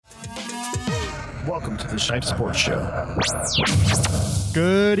Welcome to the Shipe Sports Show.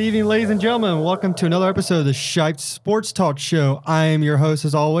 Good evening, ladies and gentlemen. Welcome to another episode of the Shipe Sports Talk Show. I am your host,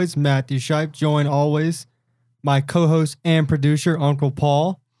 as always, Matthew Shipe, joined always my co-host and producer, Uncle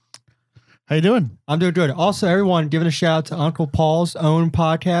Paul. How you doing? I'm doing good. Also, everyone, giving a shout out to Uncle Paul's own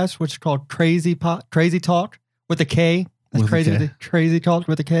podcast, which is called Crazy Talk with a K. That's Crazy Talk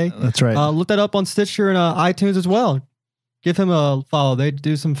with a K. That's right. Look that up on Stitcher and iTunes as well. Give him a follow. They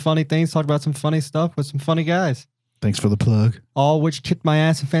do some funny things, talk about some funny stuff with some funny guys. Thanks for the plug. All which kicked my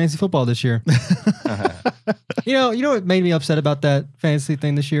ass in fantasy football this year. You know what made me upset about that fantasy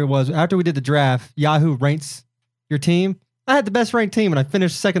thing this year was after we did the draft, Yahoo ranks your team. I had the best ranked team and I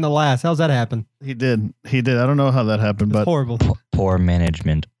finished second to last. How's that happen? He did. I don't know how that happened, but horrible. Poor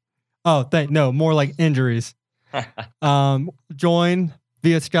management. Oh, no, more like injuries. Join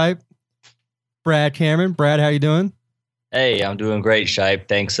via Skype, Brad Cameron. Brad, how you doing? Hey, I'm doing great, Shipe.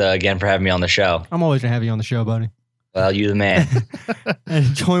 Thanks again for having me on the show. I'm always gonna have you on the show, buddy. Well, you the man.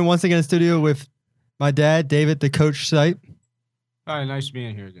 And join once again in the studio with my dad, David, the coach site. Hi, nice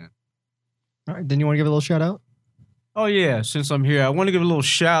being here again. All right, then you want to give a little shout out? Oh, yeah, since I'm here, I want to give a little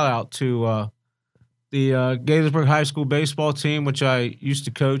shout out to the Gaithersburg High School baseball team, which I used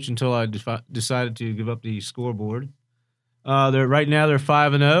to coach until I decided to give up the scoreboard. Right now they're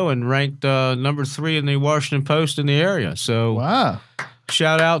 5-0 and ranked number 3 in the Washington Post in the area. So wow.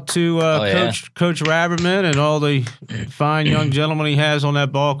 Shout out to Coach Raberman and all the fine young gentlemen he has on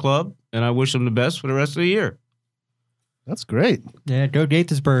that ball club, and I wish them the best for the rest of the year. That's great. Yeah, go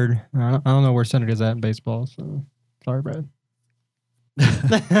Gaithersburg. I don't know where Seneca's at in baseball, so sorry, Brad.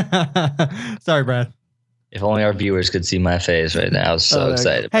 Sorry, Brad. If only our viewers could see my face right now. I was so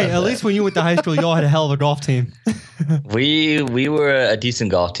excited. Hey, at least when you went to high school, y'all had a hell of a golf team. We were a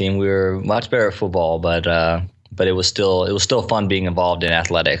decent golf team. We were much better at football, but it was still fun being involved in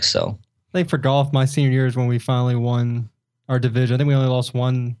athletics. So I think for golf, my senior year is when we finally won our division. I think we only lost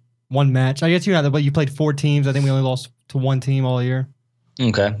one match. I guess you had that, but you played 4 teams. I think we only lost to 1 team all year.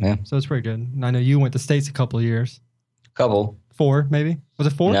 Okay, yeah. So it's pretty good. And I know you went to states a couple of years. Couple. 4, maybe? Was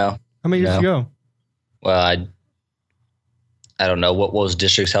it 4? No. How many years ago? Well, I don't know what was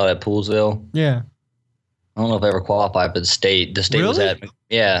districts held at Poolsville. Yeah. I don't know if I ever qualified, but the state really? was at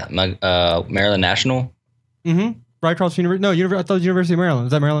Maryland National. Mm-hmm. Right across University. No, I thought it was University of Maryland.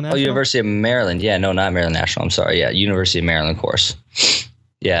 Is that Maryland National? Oh, University of Maryland. Yeah, no, not Maryland National. I'm sorry. Yeah, University of Maryland course.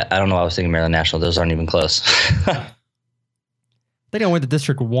 Yeah, I don't know. I was thinking Maryland National. Those aren't even close. I think I went to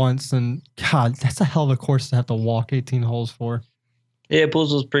district once, and God, that's a hell of a course to have to walk 18 holes for. Yeah,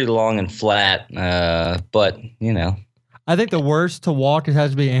 Poolsville's pretty long and flat, but you know. I think the worst to walk it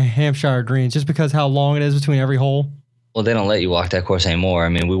has to be in Hampshire Greens, just because how long it is between every hole. Well, they don't let you walk that course anymore. I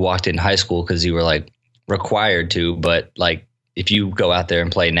mean, we walked it in high school because you were like required to, but like if you go out there and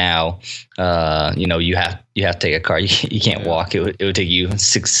play now, you have to take a car. You can't walk. It would take you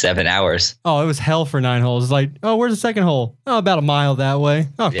 6-7 hours. Oh, it was hell for 9 holes. It's like, oh, where's the second hole? Oh, about a mile that way.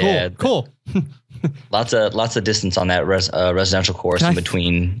 Oh, cool, yeah, cool. Lots of distance on that residential course in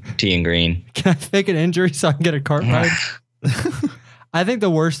between tee and green. Can I fake an injury so I can get a cart ride? I think the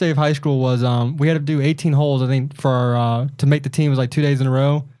worst day of high school was we had to do 18 holes. I think for to make the team was like 2 days in a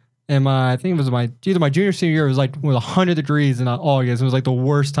row. And I think it was either my junior senior year. It was like 100 degrees in August. It was like the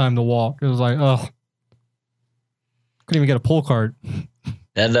worst time to walk. It was like couldn't even get a pull cart.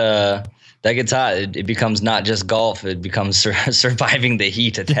 That gets hot. It becomes not just golf. It becomes surviving the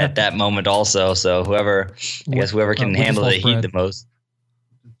heat at that moment also. So whoever can handle the heat the most.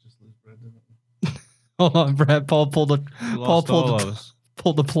 Hold on, Brad. Paul pulled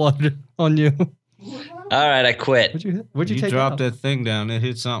the plug on you. All right, I quit. What'd you take dropped out? that thing down. It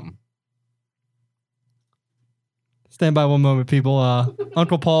hit something. Stand by one moment, people.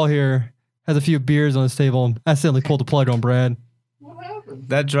 Uncle Paul here has a few beers on his table and accidentally pulled the plug on Brad.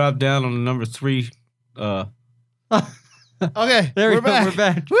 That dropped down on the number 3. Okay, there we go. back. We're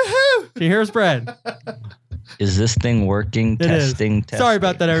back. Woohoo! Can you hear us, Brad? Is this thing working? It Testing. is. Sorry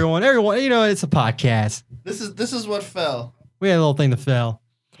about that, everyone. Everyone, it's a podcast. This is what fell. We had a little thing that fell.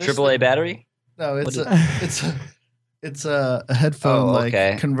 AAA battery? No, it's a headphone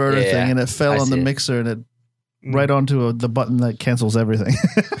converter thing, and it fell on the mixer, and it right onto the button that cancels everything.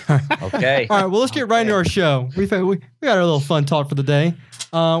 Okay. All right. Well, let's get right into our show. We got our little fun talk for the day.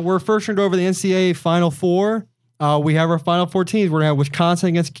 We're first going to go over the NCAA Final Four. We have our Final Four teams. We're going to have Wisconsin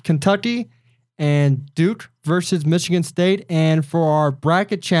against Kentucky and Duke versus Michigan State. And for our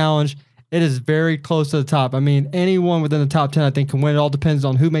bracket challenge, it is very close to the top. I mean, anyone within the top 10, I think, can win. It all depends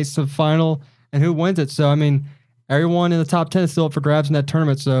on who makes the final and who wins it. So, I mean, everyone in the top 10 is still up for grabs in that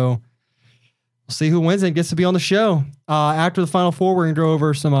tournament. So, see who wins and gets to be on the show. After the Final Four, we're going to go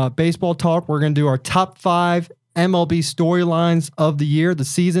over some baseball talk. We're going to do our top 5 MLB storylines of the year. The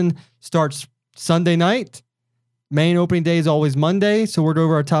season starts Sunday night. Main opening day is always Monday, so we're going to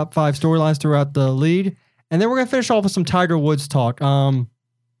go over our top 5 storylines throughout the league. And then we're going to finish off with some Tiger Woods talk.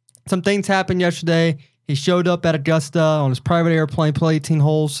 Some things happened yesterday. He showed up at Augusta on his private airplane, played 18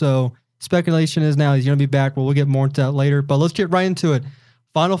 holes, so speculation is now he's going to be back. We'll get more into that later, but let's get right into it.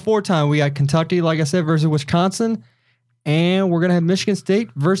 Final Four time, we got Kentucky, like I said, versus Wisconsin, and we're going to have Michigan State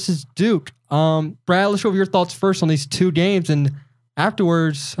versus Duke. Brad, let's go over your thoughts first on these 2 games, and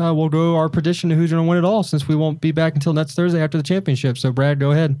afterwards, we'll go our prediction to who's going to win it all, since we won't be back until next Thursday after the championship. So, Brad,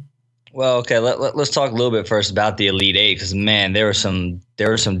 go ahead. Well, okay, let's talk a little bit first about the Elite Eight, because, man, there were some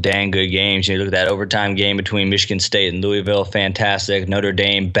dang good games. You look at that overtime game between Michigan State and Louisville, fantastic. Notre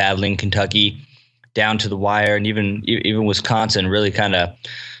Dame battling Kentucky down to the wire, and even Wisconsin really kind of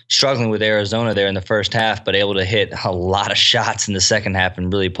struggling with Arizona there in the first half, but able to hit a lot of shots in the second half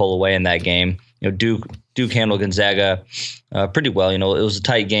and really pull away in that game. Duke handled Gonzaga pretty well. It was a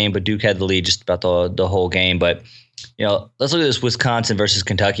tight game, but Duke had the lead just about the whole game. But let's look at this Wisconsin versus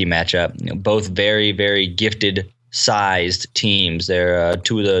Kentucky matchup. Both very, very gifted sized teams. They're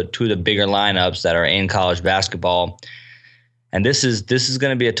two of the bigger lineups that are in college basketball. And this is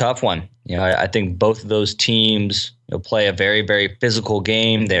going to be a tough one. I think both of those teams play a very, very physical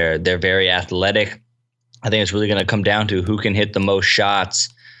game. They're very athletic. I think it's really going to come down to who can hit the most shots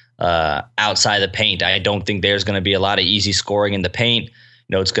outside the paint. I don't think there's going to be a lot of easy scoring in the paint.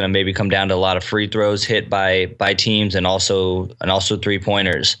 It's going to maybe come down to a lot of free throws hit by teams and also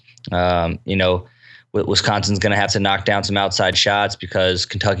 3-pointers. Wisconsin's going to have to knock down some outside shots because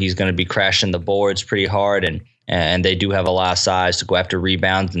Kentucky's going to be crashing the boards pretty hard, and they do have a lot of size to go after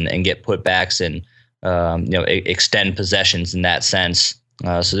rebounds and get putbacks and extend possessions in that sense.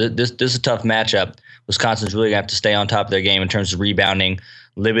 So this is a tough matchup. Wisconsin's really going to have to stay on top of their game in terms of rebounding,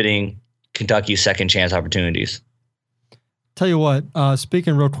 limiting Kentucky's second chance opportunities. Tell you what,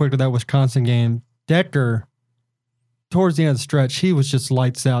 speaking real quick of that Wisconsin game, Decker, towards the end of the stretch, he was just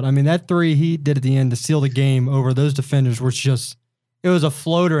lights out. I mean, that 3 he did at the end to seal the game over those defenders was just, it was a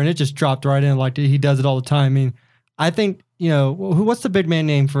floater and it just dropped right in like he does it all the time. I mean, I think, what's the big man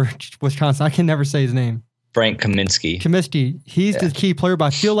name for Wisconsin? I can never say his name. Frank Kaminsky. He's the key player, but I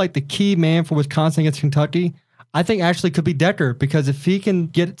feel like the key man for Wisconsin against Kentucky, I think actually could be Decker, because if he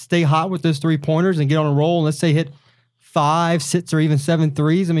can stay hot with those 3-pointers and get on a roll, and let's say hit 5, 6, or even 7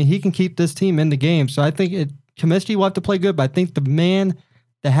 threes, I mean, he can keep this team in the game. So I think Kaminsky will have to play good, but I think the man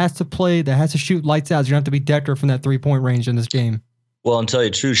that has to shoot lights out is going to have to be Decker from that 3-point range in this game. Well, and tell you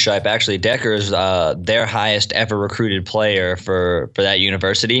the truth, Shipe, actually Decker is their highest ever recruited player for that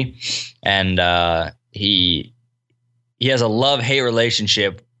university. And he has a love-hate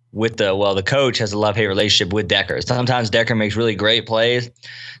relationship with the coach has a love-hate relationship with Decker. Sometimes Decker makes really great plays,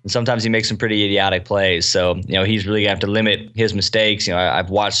 and sometimes he makes some pretty idiotic plays. So, he's really going to have to limit his mistakes. I've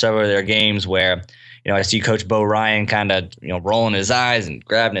watched several of their games where, I see Coach Bo Ryan kind of, rolling his eyes and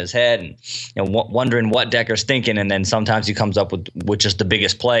grabbing his head and, wondering what Decker's thinking. And then sometimes he comes up with just the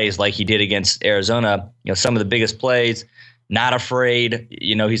biggest plays like he did against Arizona. Some of the biggest plays, not afraid.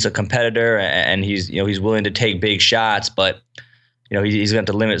 He's a competitor and he's willing to take big shots, but he's going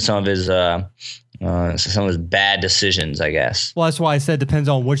to limit some of his bad decisions, I guess. Well, that's why I said it depends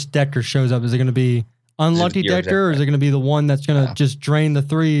on which Decker shows up. Is it going to be unlucky Decker, or is it going to be the one that's going to just drain the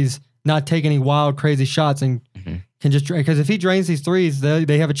threes, not take any wild, crazy shots, and can just drain? Because if he drains these threes,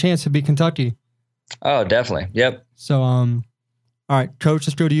 they have a chance to beat Kentucky. Oh, definitely. Yep. So, all right, Coach,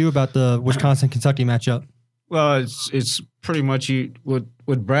 let's go to you about the Wisconsin-Kentucky matchup. Well, it's pretty much what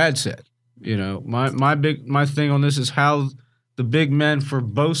Brad said. My thing on this is how the big men for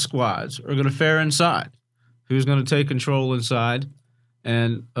both squads are going to fare inside. Who's going to take control inside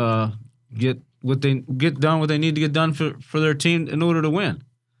and get what they need to get done for their team in order to win.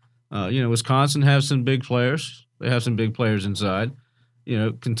 Wisconsin has some big players. They have some big players inside.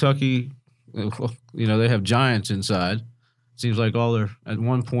 Kentucky, they have giants inside. Seems like at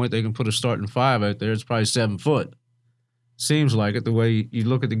one point they can put a starting 5 out there. It's probably 7 foot. Seems like it. The way you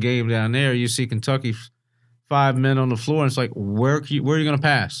look at the game down there, you see Kentucky 5 men on the floor, and it's like, where are you going to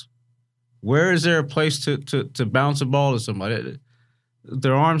pass? Where is there a place to bounce a ball to somebody?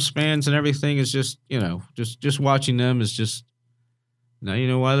 Their arm spans and everything is just watching them is just, now you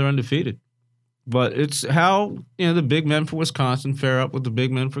know why they're undefeated. But it's how, the big men for Wisconsin fare up with the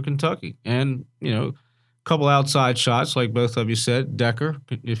big men for Kentucky. And, a couple outside shots, like both of you said, Decker,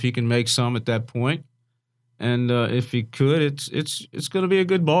 if he can make some at that point. And if he could, it's going to be a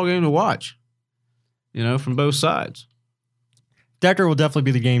good ball game to watch. From both sides. Decker will definitely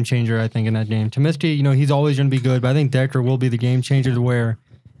be the game changer, I think, in that game. Tominsky, he's always going to be good, but I think Decker will be the game changer to where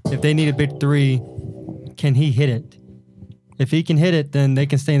if they need a big three, can he hit it? If he can hit it, then they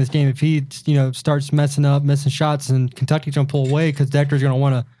can stay in this game. If he, starts missing shots, and Kentucky's going to pull away because Decker's going to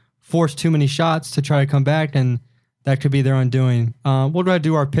want to force too many shots to try to come back, and that could be their undoing. We'll go ahead and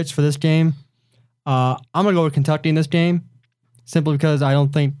do our pitch for this game. I'm going to go with Kentucky in this game simply because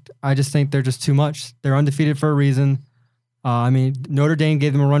I just think they're just too much. They're undefeated for a reason. Notre Dame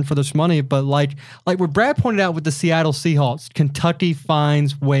gave them a run for this money, but like what Brad pointed out with the Seattle Seahawks, Kentucky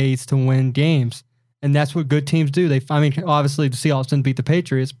finds ways to win games, and that's what good teams do. Obviously the Seahawks didn't beat the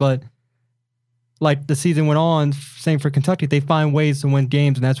Patriots, but like the season went on, same for Kentucky, they find ways to win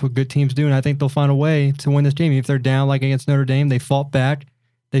games, and that's what good teams do, and I think they'll find a way to win this game. If they're down like against Notre Dame, they fought back,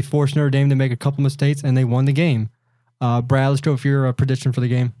 they forced Notre Dame to make a couple mistakes, and they won the game. Brad, let's go with your prediction for the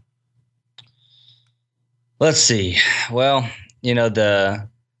game. Let's see. Well, the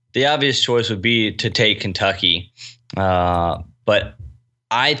obvious choice would be to take Kentucky, but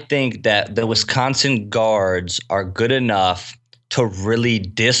I think that the Wisconsin guards are good enough to really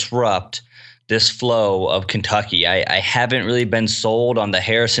disrupt this flow of Kentucky. I haven't really been sold on the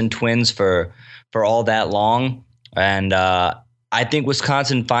Harrison twins for all that long, and I think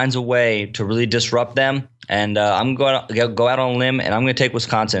Wisconsin finds a way to really disrupt them, and I'm going to go out on a limb, and I'm going to take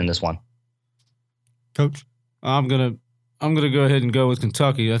Wisconsin in this one. Coach? I'm gonna go ahead and go with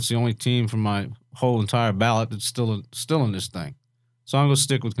Kentucky. That's the only team from my whole entire ballot that's still in this thing. So I'm gonna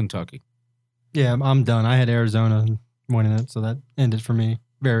stick with Kentucky. Yeah, I'm done. I had Arizona winning it, so that ended for me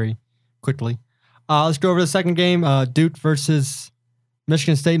very quickly. Let's go over to the second game. Duke versus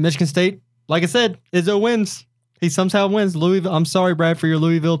Michigan State. Michigan State, like I said, Izzo wins. He somehow wins. Louisville. I'm sorry, Brad, for your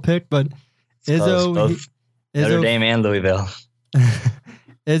Louisville pick, but Izzo, Notre Dame and Louisville.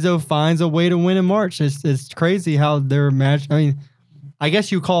 Izzo finds a way to win in March. It's crazy how their match. I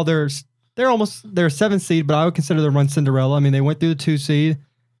guess you call they're 7th seed, but I would consider their run Cinderella. They went through the 2 seed,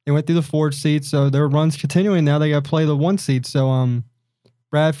 they went through the 4th seed, so their run's continuing. Now they got to play the 1 seed. So,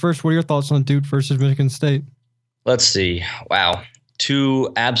 Brad, first, what are your thoughts on Duke versus Michigan State? Let's see. Wow.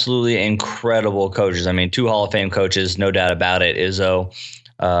 2 absolutely incredible coaches. 2 Hall of Fame coaches, no doubt about it. Izzo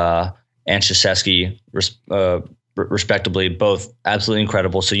and Krzyzewski, respectively, both absolutely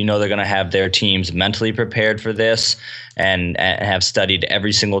incredible. So they're going to have their teams mentally prepared for this and have studied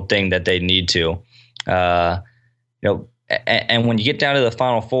every single thing that they need to. And when you get down to the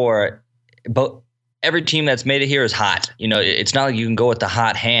Final Four, every team that's made it here is hot. It's not like you can go with the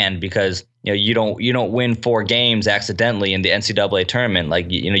hot hand because you don't win 4 games accidentally in the NCAA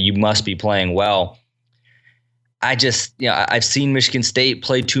tournament. You must be playing well. I've seen Michigan State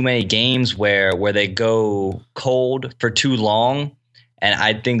play too many games where they go cold for too long, and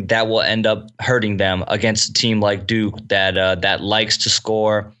I think that will end up hurting them against a team like Duke that likes to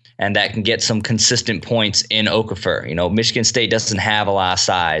score and that can get some consistent points in Okafor. Michigan State doesn't have a lot of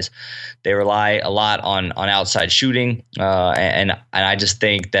size. They rely a lot on outside shooting, and I just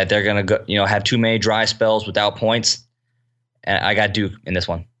think that they're gonna go have too many dry spells without points, and I got Duke in this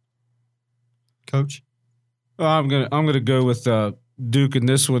one. Coach? I'm gonna go with Duke in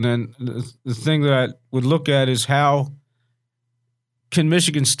this one, and the thing that I would look at is how can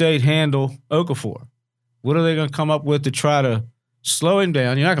Michigan State handle Okafor? What are they going to come up with to try to slow him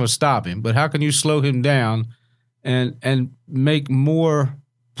down? You're not going to stop him, but how can you slow him down and make put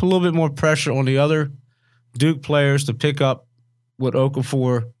a little bit more pressure on the other Duke players to pick up what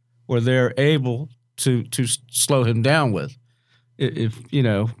Okafor or they're able to slow him down with?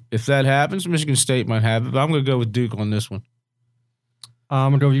 If that happens, Michigan State might have it, but I'm going to go with Duke on this one.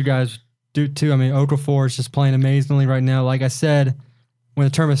 I'm going to go with you guys, Duke, too. Okafor is just playing amazingly right now. Like I said, when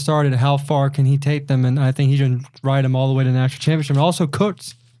the tournament started, how far can he take them? And I think he can ride them all the way to the national championship. And also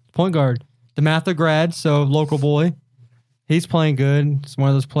Cooks, point guard, DeMatha grad, so local boy. He's playing good. It's one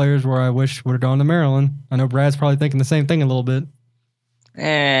of those players where I wish would have gone to Maryland. I know Brad's probably thinking the same thing a little bit.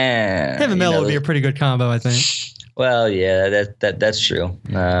 Him and Melo would be a pretty good combo, I think. Well, yeah, that's true.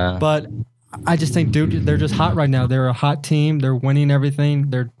 But I just think, dude, they're just hot right now. They're a hot team. They're winning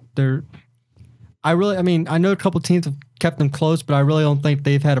everything. I know a couple teams have kept them close, but I really don't think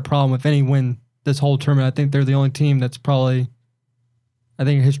they've had a problem with any win this whole tournament. I think they're the only team that's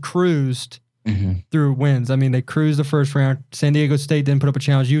has cruised through wins. They cruised the first round. San Diego State didn't put up a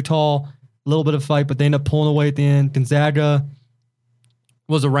challenge. Utah, a little bit of fight, but they ended up pulling away at the end. Gonzaga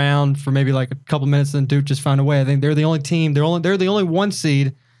was around for maybe like a couple minutes, and Duke just found a way. I think they're the only team. They're the only 1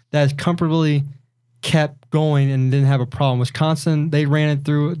 seed that has comfortably kept going and didn't have a problem. Wisconsin, they ran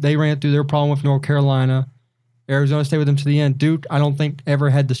through their problem with North Carolina. Arizona stayed with them to the end. Duke, I don't think ever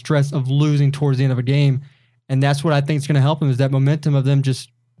had the stress of losing towards the end of a game. And that's what I think is going to help them, is that momentum of them just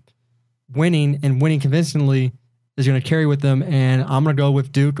winning and winning convincingly is going to carry with them. And I'm going to go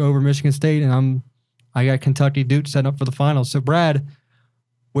with Duke over Michigan State, and I got Kentucky Duke set up for the finals. So, Brad,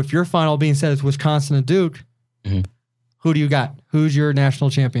 with your final being said it's Wisconsin and Duke, who do you got? Who's your national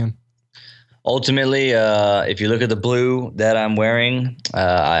champion? Ultimately, if you look at the blue that I'm wearing,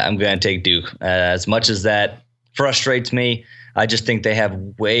 I'm going to take Duke. As much as that frustrates me, I just think they have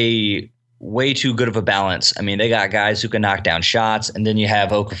way too good of a balance. I mean, they got guys who can knock down shots, and then you have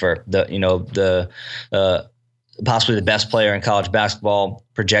Okafor, possibly the best player in college basketball,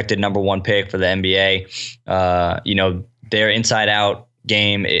 projected #1 pick for the NBA. Their inside-out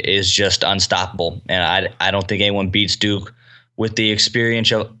game is just unstoppable, and I don't think anyone beats Duke with the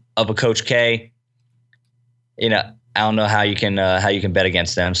experience of a Coach K. I don't know how you can bet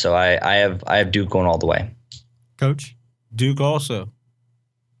against them. So I have Duke going all the way. Coach? Duke also.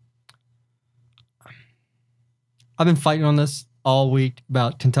 I've been fighting on this all week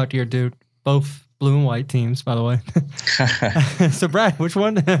about Kentucky or Duke, both blue and white teams, by the way. So, Brad, which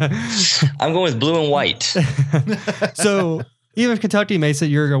one? I'm going with blue and white. So, even if Kentucky makes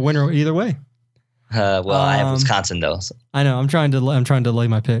it, you're a winner either way. I have Wisconsin though. So. I know. I'm trying to lay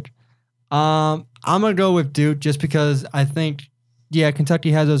my pick. I'm gonna go with Duke just because I think,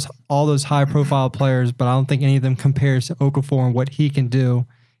 Kentucky has all those high profile players, but I don't think any of them compares to Okafor and what he can do.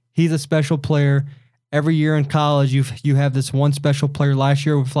 He's a special player. Every year in college, you have this one special player. Last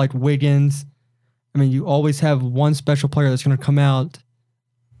year with like Wiggins, I mean, you always have one special player that's going to come out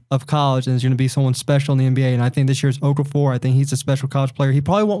of college and is going to be someone special in the NBA. And I think this year's Okafor. I think he's a special college player. He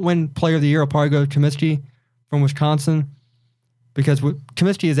probably won't win Player of the Year. He'll probably go to Comiskey from Wisconsin, because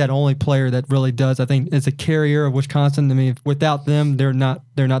Comiskey is that only player that really does. I think is a carrier of Wisconsin. I mean, without them, they're not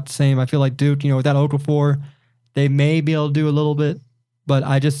the same. I feel like Duke, without Okafor, they may be able to do a little bit, but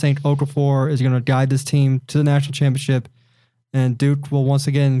I just think Okafor is going to guide this team to the national championship, and Duke will once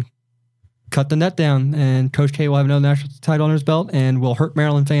again cut the net down, and Coach K will have another national title under his belt and will hurt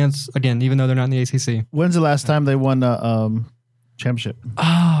Maryland fans again, even though they're not in the ACC. When's the last time they won a championship?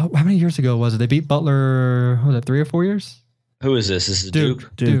 How many years ago was it? They beat Butler, what was that, 3 or 4 years? Who is this? This is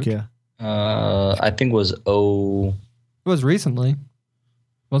Duke? Duke, yeah. I think it was It was recently,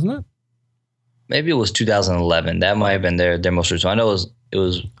 wasn't it? Maybe it was 2011. That might have been their most recent. I know it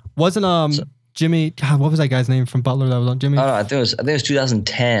was. Wasn't Jimmy? God, what was that guy's name from Butler that was on Jimmy? Oh, no, I think it was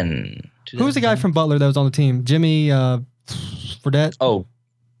 2010. Who was the guy from Butler that was on the team? Jimmy Fredette? Oh,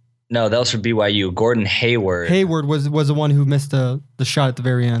 no, that was for BYU. Gordon Hayward. Hayward was the one who missed the shot at the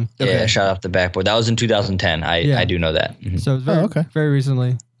very end. Yeah, shot off the backboard. That was in 2010. I do know that. Mm-hmm. So it was very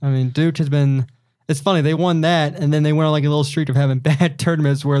recently. I mean, Duke has been. It's funny, they won that, and then they went on like a little streak of having bad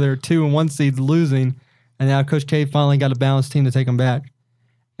tournaments where they're 2 and 1 seeds losing, and now Coach K finally got a balanced team to take them back.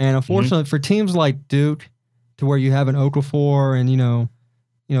 And unfortunately for teams like Duke, to where you have an Okafor and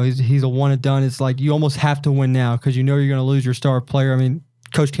he's a one and done, it's like you almost have to win now because you're going to lose your star player. I mean,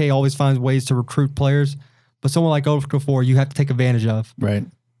 Coach K always finds ways to recruit players, but someone like Okafor you have to take advantage of. Right.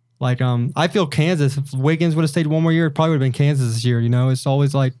 Like I feel Kansas, if Wiggins would have stayed one more year, it probably would have been Kansas this year. It's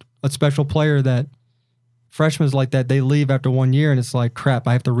always like a special player that freshmen like that, they leave after 1 year, and it's like, crap,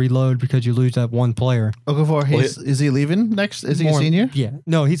 I have to reload because you lose that one player. Okafor, is he leaving next? Is he a senior? Yeah.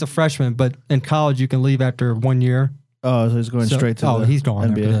 No, he's a freshman, but in college you can leave after 1 year. Oh, so he's going straight to the he's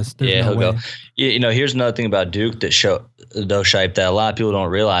going NBA. After this. He'll go. Here's another thing about Duke that Shipe, that a lot of people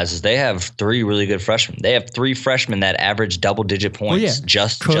don't realize is they have 3 really good freshmen. They have 3 freshmen that average double-digit points.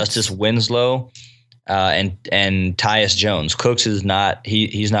 Justice Winslow, and Tyus Jones. Cooks is not.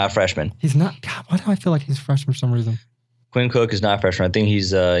 He's not a freshman. He's not. God, why do I feel like he's a freshman for some reason? Quinn Cook is not a freshman. I think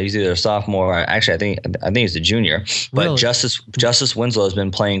he's either a sophomore. Actually, I think he's a junior. But really? Justice Winslow has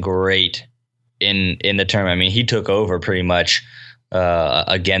been playing great in the tournament. I mean, he took over pretty much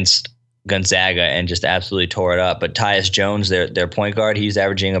against Gonzaga and just absolutely tore it up. But Tyus Jones, their point guard, he's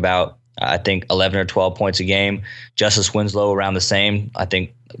averaging about, I think, 11 or 12 points a game. Justice Winslow around the same, I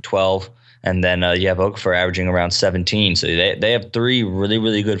think 12. And then you have Okafor averaging around 17. So they have 3 really,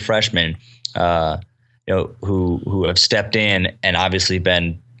 really good freshmen, who have stepped in and obviously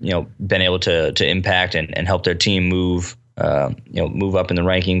been able to impact and help their team move up in the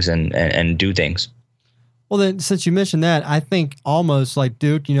rankings and do things. Well, then, since you mentioned that, I think almost like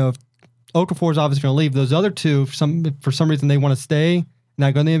Duke, if Okafor is obviously going to leave, those other 2, for some reason they want to stay,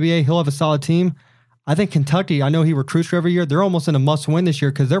 not go to the NBA, he'll have a solid team. I think Kentucky, I know he recruits for every year. They're almost in a must-win this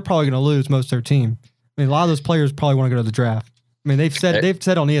year because they're probably going to lose most of their team. I mean, a lot of those players probably want to go to the draft. I mean, they've said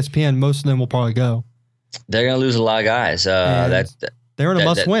on ESPN most of them will probably go. They're going to lose a lot of guys. They're in a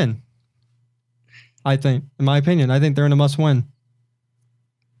must-win. I think, in my opinion, they're in a must-win.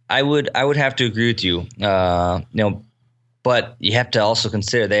 I would have to agree with you. But you have to also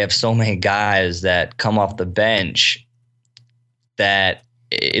consider they have so many guys that come off the bench that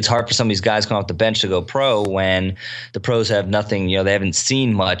it's hard for some of these guys come off the bench to go pro when the pros have nothing. They haven't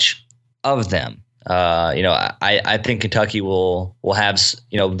seen much of them. I think Kentucky will have.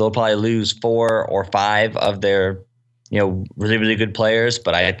 They'll probably lose 4 or 5 of their really, really good players,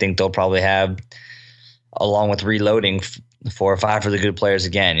 but I think they'll probably have, along with reloading, 4 or 5 really good players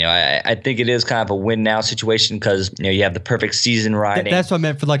again. I think it is kind of a win now situation because you have the perfect season riding. That's what I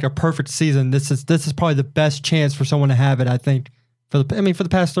meant for like a perfect season. This is probably the best chance for someone to have it. I think for the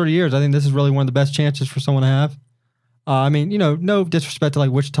past 30 years, I think this is really one of the best chances for someone to have. No disrespect to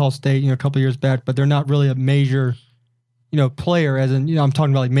like Wichita State, a couple years back, but they're not really a major, player. As in, I'm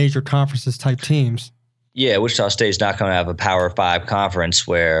talking about like major conferences type teams. Yeah, Wichita State is not going to have a Power 5 conference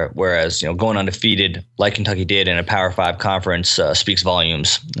whereas going undefeated like Kentucky did in a Power 5 conference speaks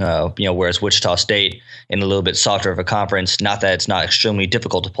volumes. Whereas Wichita State in a little bit softer of a conference, not that it's not extremely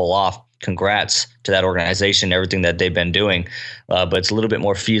difficult to pull off. Congrats to that organization, everything that they've been doing, but it's a little bit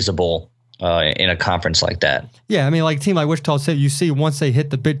more feasible in a conference like that. Yeah, like a team like Wichita State, you see once they hit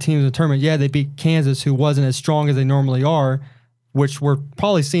the big teams in the tournament, they beat Kansas, who wasn't as strong as they normally are, which we're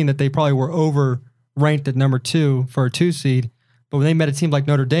probably seeing that they probably were over-ranked at number 2 for a 2 seed. But when they met a team like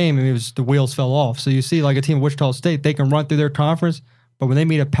Notre Dame, the wheels fell off. So you see like a team of Wichita State, they can run through their conference, but when they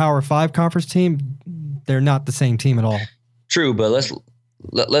meet a Power 5 conference team, they're not the same team at all. True, but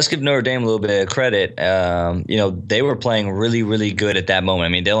let's give Notre Dame a little bit of credit. They were playing really, really good at that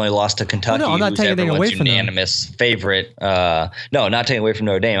moment. They only lost to Kentucky, I'm not taking anything away from unanimous favorite. No, not taking away from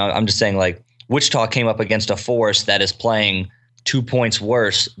Notre Dame. I'm just saying like Wichita came up against a force that is playing 2 points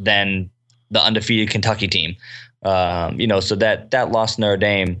worse than the undefeated Kentucky team. So that loss to Notre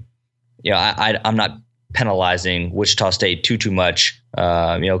Dame, I'm not penalizing Wichita State too much,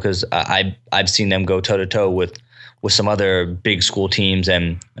 because I've seen them go toe to toe with some other big school teams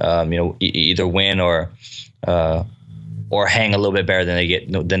and either win or hang a little bit better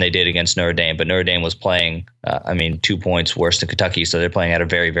than they did against Notre Dame. But Notre Dame was playing 2 points worse than Kentucky, so they're playing at a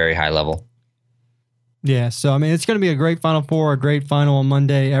very, very high level. Yeah, so it's going to be a great Final Four, a great final on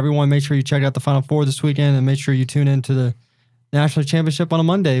Monday. Everyone, make sure you check out the Final Four this weekend, and make sure you tune into the National Championship on a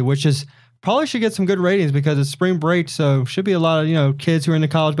Monday, which is probably should get some good ratings because it's spring break, so should be a lot of kids who are into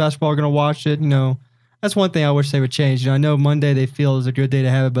college basketball are going to watch it. That's one thing I wish they would change. I know Monday they feel is a good day to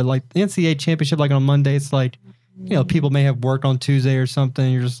have it, but like the NCAA championship, like on Monday, it's like people may have work on Tuesday or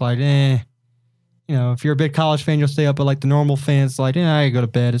something. You're just like, if you're a big college fan, you'll stay up, but like the normal fans, like, I go to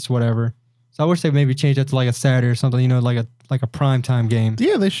bed. It's whatever. So I wish they maybe change that to like a Saturday or something, like a primetime game.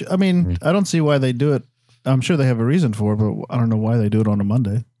 Yeah, they should. I don't see why they do it. I'm sure they have a reason for it, but I don't know why they do it on a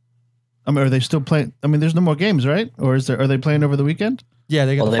Monday. Are they still playing? There's no more games, right? Or are they playing over the weekend? Yeah,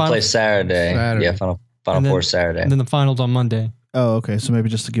 they play Saturday. Yeah, Final Four Saturday. And then the finals on Monday. Oh, okay. So maybe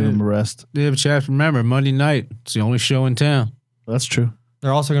just to give them a rest. Yeah, but you have to remember, Monday night, it's the only show in town. That's true.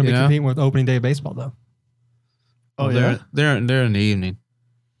 They're also going to be competing with opening day of baseball, though. Oh, yeah? They're in the evening.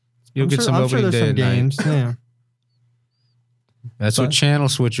 You'll get some opening day games. Yeah. That's what channel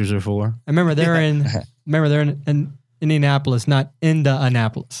switchers are for. I remember they're in Indianapolis, not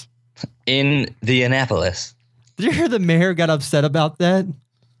Indianapolis. In the Annapolis. Did you hear the mayor got upset about that?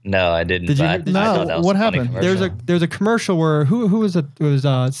 No, I didn't. What happened? There's a commercial where who was it? It was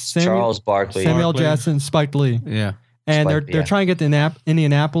Charles Barkley, Samuel Jackson, Spike Lee. Yeah. And they're trying to get to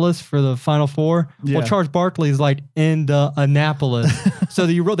Indianapolis for the Final Four. Yeah. Well, Charles Barkley is like in the Annapolis. So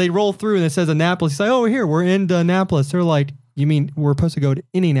they roll through and it says Annapolis. He's like, oh, we're in the Annapolis. They're like, you mean we're supposed to go to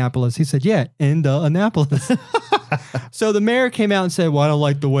Indianapolis? He said, yeah, in the Annapolis. So the mayor came out and said, well, I don't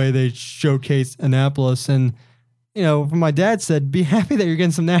like the way they showcase Annapolis. And, my dad said, be happy that you're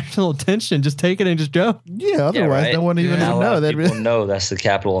getting some national attention. Just take it and just go. Yeah, otherwise no one even know. People know that's the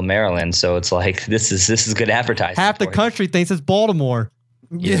capital of Maryland. So it's like, this is good advertising. Half the country thinks it's Baltimore.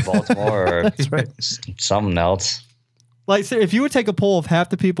 Yeah, Baltimore or that's right. Something else. Like, so if you would take a poll of half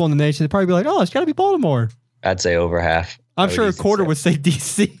the people in the nation, they'd probably be like, oh, it's got to be Baltimore. I'd say over half. I'm sure a quarter would say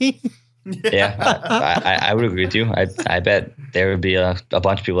D.C. Yeah, I would agree with you. I bet there would be a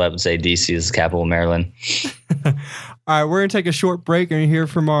bunch of people that would say D.C. is the capital of Maryland. All right, we're going to take a short break and hear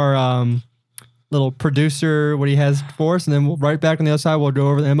from our little producer what he has for us, and then right back on the other side, we'll go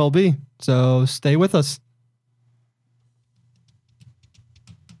over the MLB. So stay with us.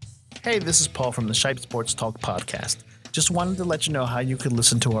 Hey, this is Paul from the Shipe Sports Talk podcast. Just wanted to let you know how you can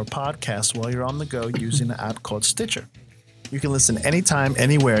listen to our podcast while you're on the go using an app called Stitcher. You can listen anytime,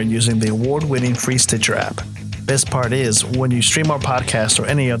 anywhere using the award-winning free Stitcher app. Best part is, when you stream our podcast or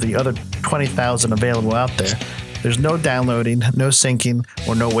any of the other 20,000 available out there, There's no downloading, no syncing,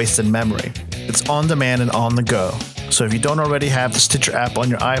 or no wasted memory. It's on demand and on the go. So if you don't already have the Stitcher app on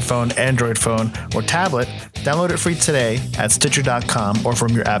your iPhone, Android phone, or tablet, download it free today at Stitcher.com or from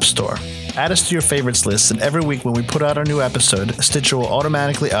your app store. Add us to your favorites list, and every week when we put out our new episode, Stitcher will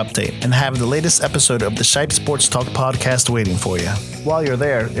automatically update and have the latest episode of the Shipe Sports Talk podcast waiting for you. While you're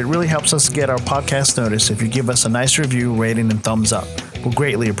there, it really helps us get our podcast noticed if you give us a nice review, rating, and thumbs up. We'll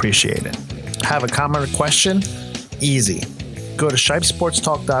greatly appreciate it. Have a comment or question? Easy. Go to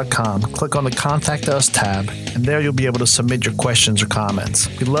ShipeSportsTalk.com, click on the Contact Us tab, and there you'll be able to submit your questions or comments.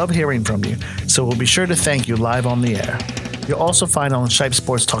 We love hearing from you, so we'll be sure to thank you live on the air. You'll also find on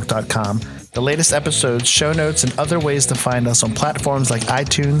ShipeSportsTalk.com the latest episodes, show notes, and other ways to find us on platforms like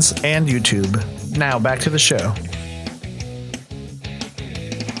iTunes and YouTube. Now, back to the show.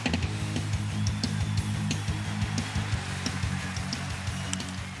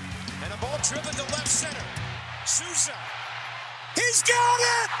 And a ball driven to left center. Souza. He's got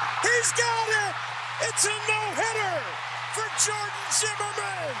it! He's got it! It's a no-hitter for Jordan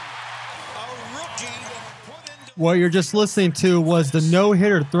Zimmerman. A rookie put into... What you're just listening to was the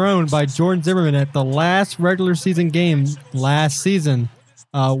no-hitter thrown by Jordan Zimmerman at the last regular season game last season.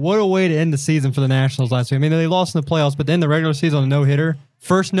 What a way to end the season for the Nationals last week. I mean, they lost in the playoffs, but then the regular season on a no-hitter.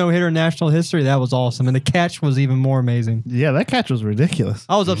 First no-hitter in national history. That was awesome. And the catch was even more amazing. Yeah, that catch was ridiculous.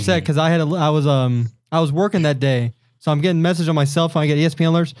 I was upset because I was working that day. So I'm getting a message on my cell phone. I get ESPN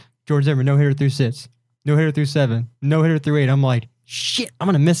alerts. Jordan Zimmerman, no-hitter through 6. No-hitter through 7. No-hitter through 8. I'm like, shit, I'm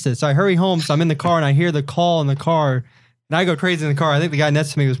going to miss this. So I hurry home. So I'm in the car, and I hear the call in the car. And I go crazy in the car. I think the guy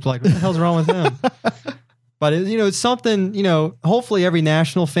next to me was like, what the hell's wrong with him? But, it's something, hopefully every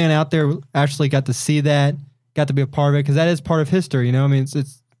National fan out there actually got to see that, got to be a part of it, because that is part of history. I mean,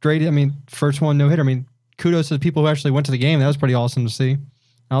 it's great. I mean, first one no-hitter. I mean, kudos to the people who actually went to the game. That was pretty awesome to see.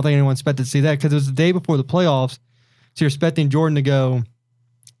 I don't think anyone expected to see that because it was the day before the playoffs. So you're expecting Jordan to go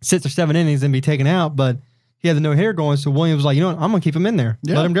 6 or 7 innings and be taken out, but he had the no-hitter going, so Williams was like, you know what, I'm going to keep him in there.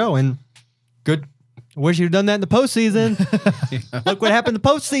 Yeah. Let him go. And good. I wish you'd done that in the postseason. Look what happened in the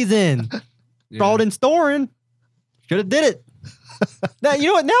postseason. Fraud and Storen. Should have did it. Now, you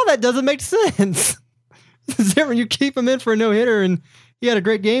know what? Now that doesn't make sense. Zimmerman, you keep him in for a no-hitter, and he had a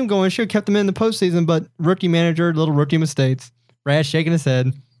great game going. Should have kept him in the postseason, but rookie manager, little rookie mistakes. Rash shaking his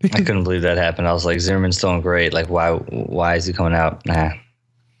head. I couldn't believe that happened. I was like, Zimmerman's throwing great. Like, why is he coming out? Nah.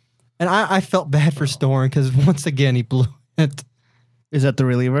 And I felt bad for Storen because once again he blew it. Is that the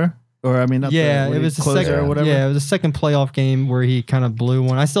reliever? Or I mean, not Yeah, the it was the closer second. or whatever. Yeah, it was the second playoff game where he kind of blew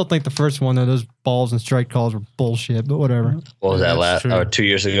one. I still think the first one though, those balls and strike calls were bullshit, but whatever. What was that That's last? true. Or 2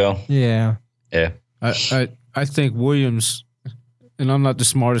 years ago? Yeah, Yeah. I think Williams, and I'm not the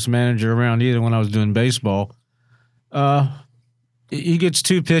smartest manager around either when I was doing baseball. He gets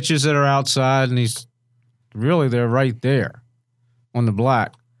 2 pitches that are outside, and they're right there on the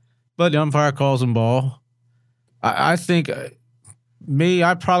black. But the umpire calls him ball. I think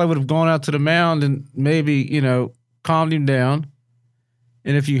I probably would have gone out to the mound and maybe, calmed him down.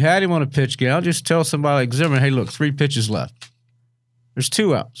 And if you had him on a pitch count, just tell somebody like Zimmerman, hey, look, 3 pitches left. There's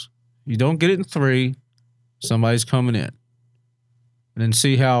 2 outs. You don't get it in 3, somebody's coming in. And then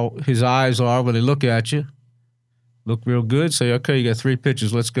see how his eyes are when they look at you. Look real good. Say, okay, you got 3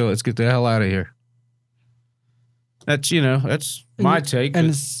 pitches. Let's go. Let's get the hell out of here. That's my take. and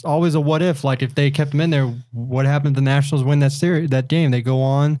but- it's always a what if. Like if they kept him in there, what happened if the Nationals win that game? They go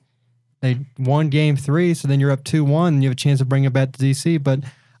on, they won game 3, so then you're up 2-1, and you have a chance to bring it back to DC. But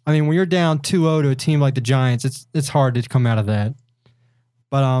I mean, when you're down 2-0 to a team like the Giants, it's hard to come out of that.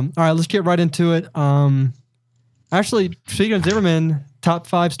 But all right, let's get right into it. Actually, speaking of Zimmerman, top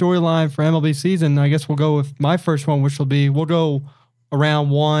 5 storyline for MLB season. I guess we'll go with my first one, which we'll go around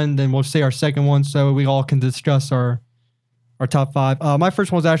 1, then we'll say our second one, so we all can discuss our top 5. My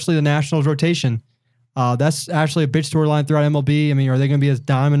first one was actually the Nationals rotation. That's actually a big storyline throughout MLB. I mean, are they going to be as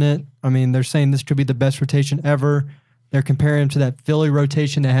dominant? I mean, they're saying this could be the best rotation ever. They're comparing them to that Philly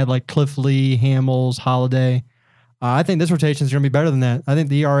rotation that had like Cliff Lee, Hamels, Holiday. I think this rotation is going to be better than that. I think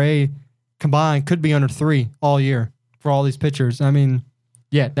the ERA combined could be under 3 all year for all these pitchers. I mean,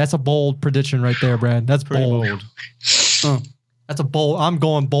 yeah, that's a bold prediction right there, Brad. That's Pretty bold. That's a bold. I'm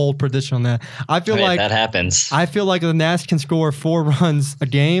going bold prediction on that. I feel Hey, like that happens. I feel like if the Nats can score 4 runs a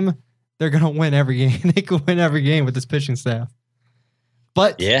game, they're going to win every game. They could win every game with this pitching staff.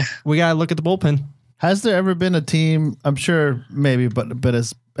 But Yeah. we got to look at the bullpen. Has there ever been a team? I'm sure maybe, but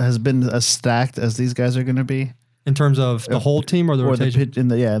has been as stacked as these guys are going to be, In terms of the whole team or the rotation? pitch in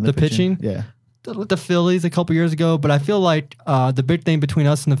the The pitching? Yeah, The Phillies a couple years ago, but I feel like the big thing between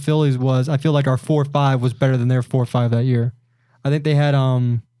us and the Phillies was I feel like our 4-5 was better than their 4-5 that year. I think they had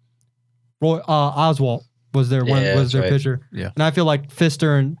Roy Oswalt was their that's right. pitcher. Yeah. And I feel like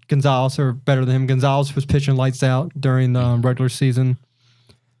Fister and Gonzalez are better than him. Gonzalez was pitching lights out during the regular season.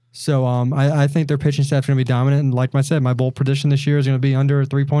 So I think their pitching staff's going to be dominant. And like I said, my bold prediction this year is going to be under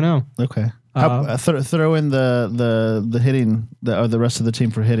 3.0. Okay. Throw in the hitting, the rest of the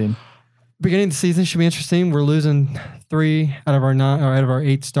team for hitting. Beginning of the season should be interesting. We're losing 3 out of our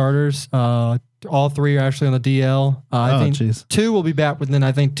 8 starters. All 3 are actually on the DL. I think 2 will be back within,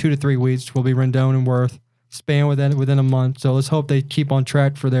 I think, 2 to 3 weeks. Will be Rendon and Worth. Span within a month. So let's hope they keep on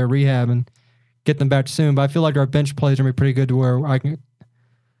track for their rehab and get them back soon. But I feel like our bench plays are going to be pretty good to where I can.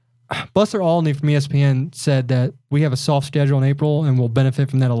 Buster Olney from ESPN said that we have a soft schedule in April and we'll benefit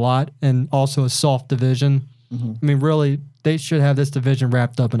from that a lot, and also a soft division. Mm-hmm. I mean, really, they should have this division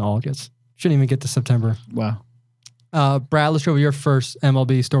wrapped up in August. Shouldn't even get to September. Wow. Brad, let's go with your first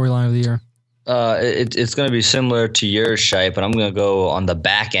MLB storyline of the year. It's going to be similar to yours, Shipe, but I'm going to go on the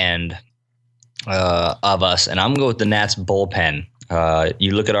back end of us, and I'm going to go with the Nats bullpen.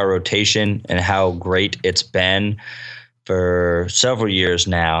 You look at our rotation and how great it's been for several years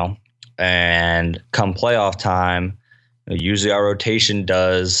now, and come playoff time, usually our rotation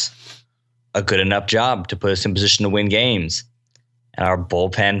does a good enough job to put us in position to win games, and our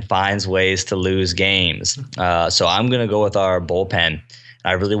bullpen finds ways to lose games. So I'm going to go with our bullpen.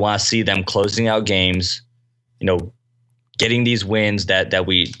 I really want to see them closing out games, getting these wins that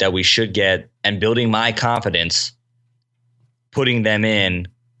we should get, and building my confidence, putting them in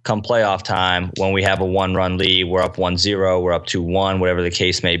come playoff time when we have a 1-run lead, we're up 1-0, we're up 2-1, whatever the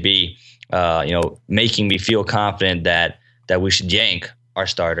case may be, making me feel confident that we should yank our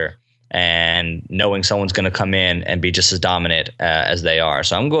starter, and knowing someone's going to come in and be just as dominant as they are.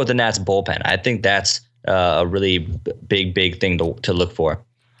 So I'm going to go with the Nats bullpen. I think that's a really big thing to look for.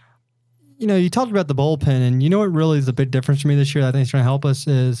 You talked about the bullpen, and what really is the big difference for me this year that I think is going to help us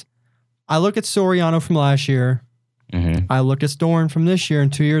is I look at Soriano from last year. Mm-hmm. I look at Storm from this year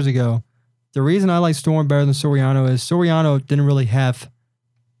and 2 years ago. The reason I like Storm better than Soriano is Soriano didn't really have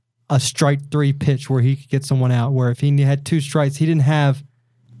a strike 3 pitch where he could get someone out, where if he had 2 strikes, he didn't have,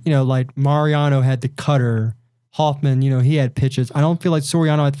 like Mariano had the cutter. Hoffman, he had pitches. I don't feel like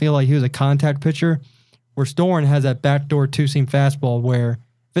Soriano, I feel like he was a contact pitcher, where Storm has that backdoor 2-seam fastball where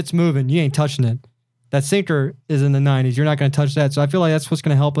if it's moving, you ain't touching it. That sinker is in the 90s. You're not going to touch that. So I feel like that's what's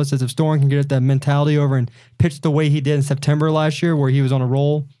going to help us is if Storm can get that mentality over and pitch the way he did in September last year, where he was on a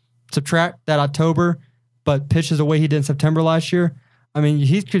roll. Subtract that October, but pitches the way he did in September last year. I mean,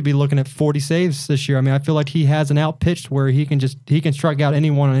 he could be looking at 40 saves this year. I mean, I feel like he has an out pitched where he can strike out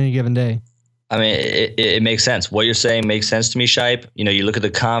anyone on any given day. I mean, it makes sense. What you're saying makes sense to me, Shipe. You look at the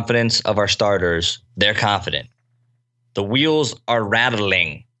confidence of our starters; they're confident. The wheels are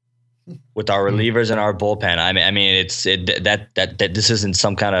rattling with our relievers and our bullpen. I mean, that this isn't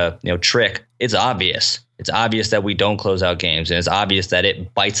some kind of trick. It's obvious. It's obvious that we don't close out games, and it's obvious that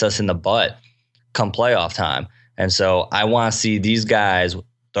it bites us in the butt come playoff time. And so I want to see these guys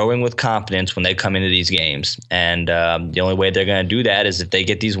throwing with confidence when they come into these games. And the only way they're going to do that is if they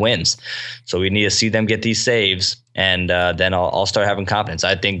get these wins. So we need to see them get these saves, and then I'll start having confidence.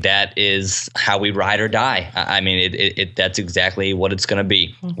 I think that is how we ride or die. I mean, that's exactly what it's going to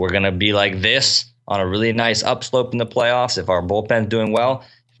be. We're going to be like this on a really nice upslope in the playoffs if our bullpen's doing well.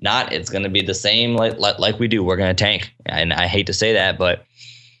 If not, it's going to be the same like we do. We're going to tank. And I hate to say that, but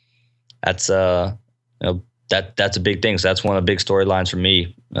that's that's a big thing. So that's one of the big storylines for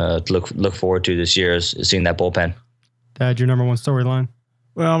me to look forward to this year is seeing that bullpen. Dad, your number one storyline?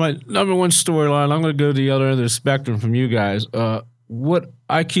 Well, my number one storyline, I'm going to go to the other end of the spectrum from you guys. What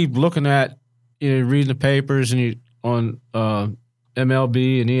I keep looking at, reading the papers and on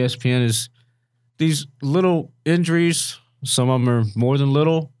MLB and ESPN is these little injuries. Some of them are more than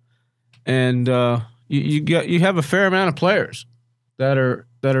little, and you have a fair amount of players that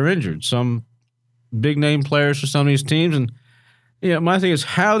are injured. Some big name players for some of these teams, and my thing is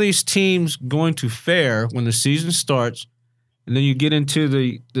how these teams going to fare when the season starts, and then you get into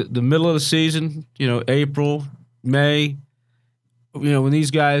the middle of the season, April, May, when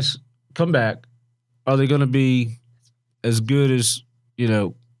these guys come back, are they going to be as good as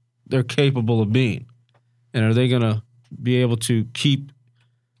they're capable of being, and are they going to be able to keep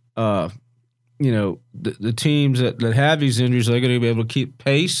the teams that have these injuries, are they going to be able to keep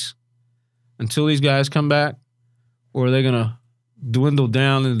pace until these guys come back, or are they going to dwindle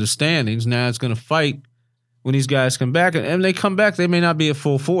down into the standings? Now it's going to fight when these guys come back, and when they come back, they may not be at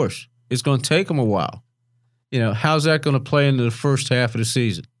full force. It's going to take them a while. How's that going to play into the first half of the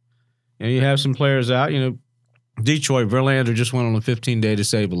season? You have some players out. Detroit, Verlander just went on a 15-day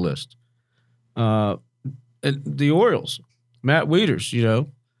disabled list. The Orioles, Matt Wieters,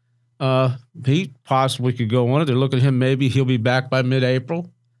 He possibly could go on it. They're looking at him. Maybe he'll be back by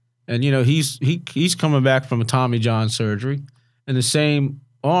mid-April. And, he's coming back from a Tommy John surgery. And the same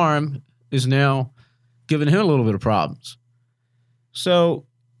arm is now giving him a little bit of problems. So,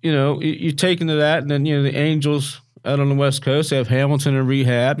 you take into that. And then, the Angels out on the West Coast, they have Hamilton in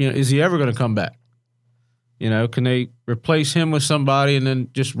rehab. Is he ever going to come back? Can they replace him with somebody and then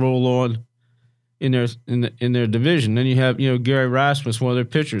just roll on in their division? Then you have, Gary Rasmus, one of their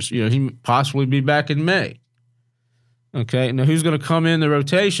pitchers. He possibly be back in May. Okay, now who's going to come in the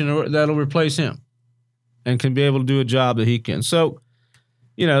rotation that'll replace him and can be able to do a job that he can? So,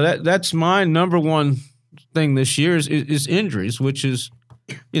 that's my number one thing this year is injuries, which is,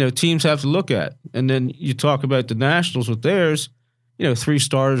 teams have to look at. And then you talk about the Nationals with theirs, 3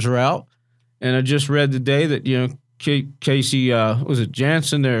 starters are out. And I just read today that, Casey, was it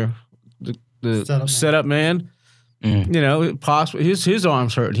Jansen, the setup man? Possibly his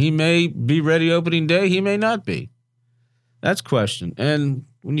arm's hurt. He may be ready opening day. He may not be. That's question. And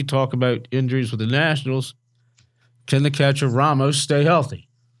when you talk about injuries with the Nationals, can the catcher Ramos stay healthy?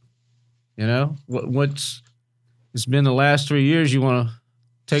 It's been the last 3 years. You want to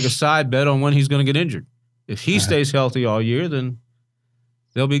take a side bet on when he's going to get injured. If he stays healthy all year, then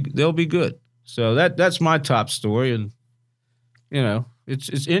they'll be good. So that's my top story, and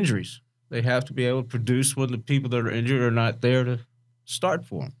it's injuries. They have to be able to produce when the people that are injured are not there to start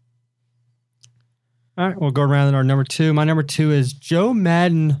for them. All right, we'll go around in our number 2. My number 2 is Joe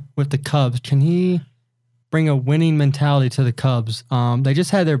Madden with the Cubs. Can he bring a winning mentality to the Cubs? They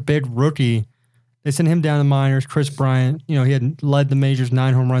just had their big rookie. They sent him down to the minors, Chris Bryant. He had led the majors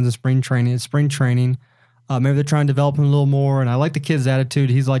 9 home runs in spring training. Maybe they're trying to develop him a little more, and I like the kid's attitude.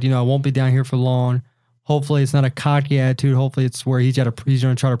 He's like, I won't be down here for long. Hopefully it's not a cocky attitude. Hopefully it's where he's going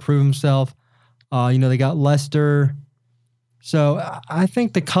to try to prove himself. They got Lester. So I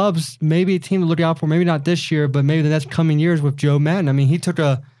think the Cubs may be a team to look out for, maybe not this year, but maybe the next coming years with Joe Madden. I mean, he took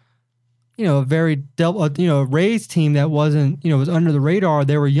a very Rays team that wasn't, was under the radar.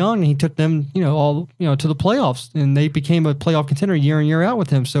 They were young, and he took them, all to the playoffs, and they became a playoff contender year in, year out with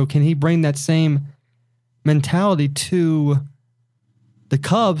him. So can he bring that same mentality to the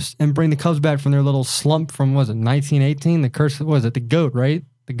Cubs and bring the Cubs back from their little slump from, 1918? The curse, the GOAT, right?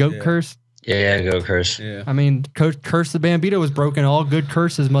 The GOAT curse? Yeah, GOAT curse. Yeah. I mean, curse of Bambino was broken. All good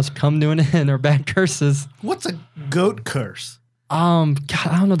curses must come to an end, or bad curses. What's a goat curse? God,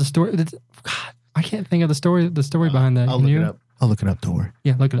 I don't know the story. God, I can't think of the story behind that. I'll look it up. I'll look it up. Don't worry.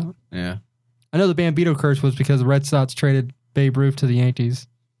 Yeah, look it up. Yeah. I know the Bambino curse was because the Red Sox traded Babe Ruth to the Yankees.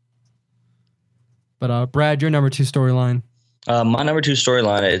 But Brad, your number 2 storyline. My number 2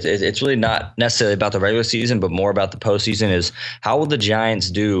 storyline, it's really not necessarily about the regular season, but more about the postseason, is how will the Giants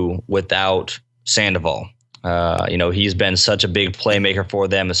do without Sandoval? He's been such a big playmaker for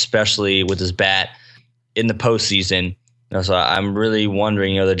them, especially with his bat in the postseason. So I'm really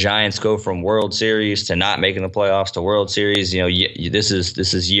wondering, the Giants go from World Series to not making the playoffs to World Series. This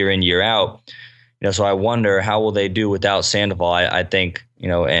is year in, year out. So I wonder how will they do without Sandoval? I think,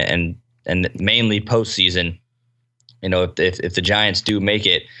 and mainly postseason. If the Giants do make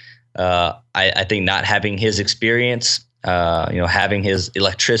it, I think not having his experience, having his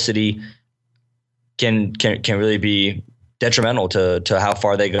electricity can really be detrimental to how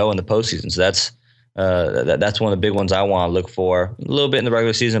far they go in the postseason. So that's one of the big ones I want to look for. A little bit in the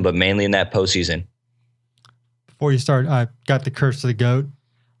regular season, but mainly in that postseason. Before you start, I got the curse of the GOAT.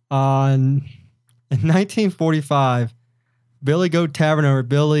 In 1945, Billy Goat Taverner, or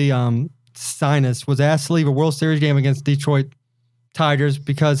Billy Sinus, was asked to leave a World Series game against Detroit Tigers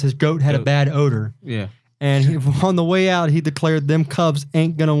because his goat had a bad odor. Yeah. And on the way out, he declared them Cubs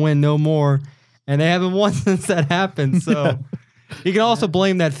ain't going to win no more. And they haven't won since that happened. So you can also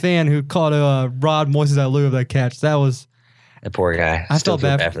blame that fan who caught Rod Moises Alou of that catch. That was... That poor guy. I felt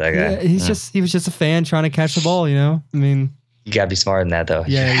bad for that guy. Yeah, he was just a fan trying to catch the ball, I mean... You gotta be smarter than that, though.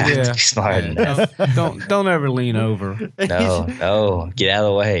 Yeah, you have to be smarter than that. Don't ever lean over. No, get out of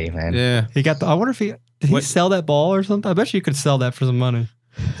the way, man. Yeah. He got I wonder if did he sell that ball or something? I bet you could sell that for some money.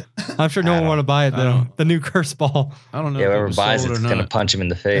 I'm sure no one want to buy it though. The new curse ball. I don't know. Yeah, if whoever buys it's gonna punch him in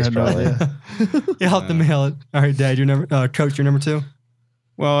the face, probably. You'll have to mail it. All right, Dad, Coach, your number 2.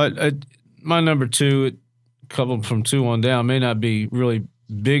 Well, my number 2, a couple from 2 on down, may not be really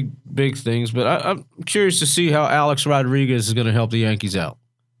big things, but I'm curious to see how Alex Rodriguez is going to help the Yankees out.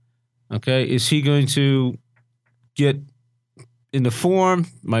 Okay, is he going to get into form?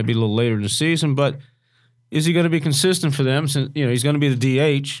 Might be a little later in the season, but is he going to be consistent for them? Since he's going to be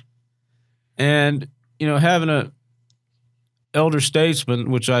the DH, and having a elder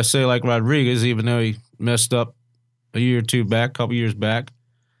statesman, which I say like Rodriguez, even though he messed up a couple years back,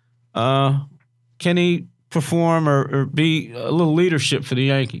 can he perform or be a little leadership for the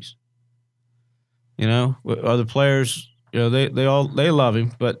Yankees? You know, are the players, you know, they love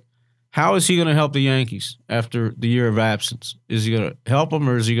him, but how is he going to help the Yankees after the year of absence? Is he going to help them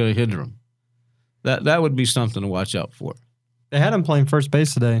or is he going to hinder them? That would be something to watch out for. They had him playing first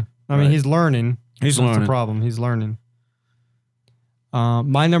base today. I mean, he's learning. He's That's learning. the problem. He's learning.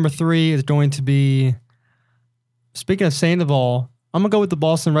 My number 3 is going to be, speaking of Sandoval, I'm going to go with the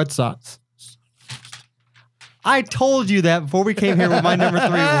Boston Red Sox. I told you that before we came here what my number 3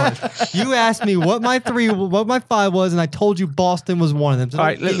 was. You asked me what my 5 was, and I told you Boston was one of them. So All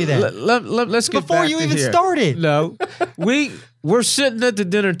right, give me that. let's get Before back you to even here. started. No, we're sitting at the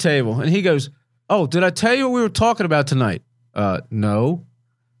dinner table, and he goes, "Oh, did I tell you what we were talking about tonight?" No.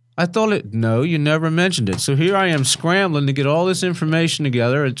 I thought it. No, you never mentioned it. So here I am scrambling to get all this information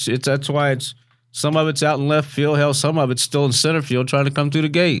together. It's that's why it's some of it's out in left field. Hell, some of it's still in center field trying to come through the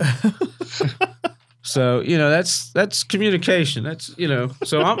gate. So you know that's communication. That's you know.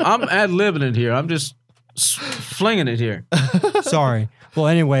 So I'm ad-libbing it here. I'm just flinging it here. Sorry. Well,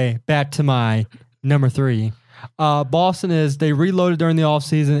 anyway, back to my number 3. Boston they reloaded during the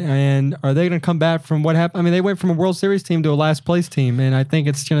offseason, and are they going to come back from what happened? I mean, they went from a World Series team to a last place team, and I think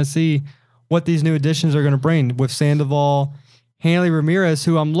it's going to see what these new additions are going to bring with Sandoval, Hanley Ramirez,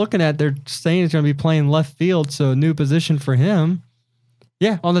 who I'm looking at. They're saying is going to be playing left field, so a new position for him.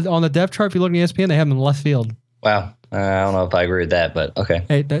 Yeah, on the depth chart, if you look at ESPN, they have him in left field. Wow. I don't know if I agree with that, but okay.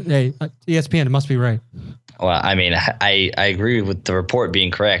 Hey, ESPN, it must be right. Well, I mean, I agree with the report being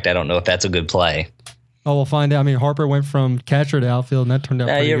correct. I don't know if that's a good play. Oh, we'll find out. I mean, Harper went from catcher to outfield, and that turned out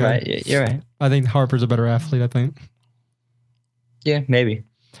Yeah, pretty you're good. right. You're right. I think Harper's a better athlete, I think. Yeah, maybe.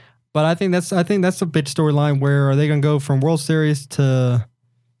 But I think that's a big storyline. Where are they going to go from World Series to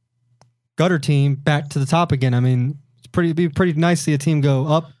gutter team back to the top again? I mean, it'd be pretty nice to see a team go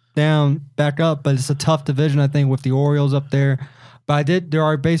up, down, back up, but it's a tough division, I think, with the Orioles up there. But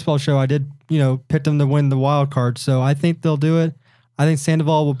our baseball show, I did, pick them to win the wild card. So I think they'll do it. I think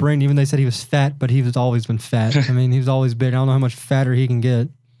Sandoval will bring, even they said he was fat, but he's always been fat. I mean, he's always big. I don't know how much fatter he can get.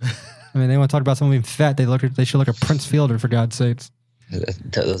 I mean, they want to talk about someone being fat. They should look at Prince Fielder, for God's sakes.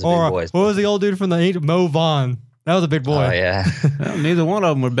 Those are Or big boys. what was the old dude from the 80s? Mo Vaughn. That was a big boy. Oh, yeah. Well, neither one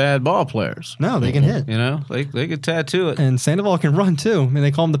of them were bad ball players. No, they can hit. You know, they could tattoo it. And Sandoval can run too. I mean,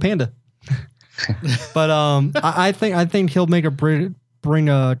 they call him the Panda. But I think he'll bring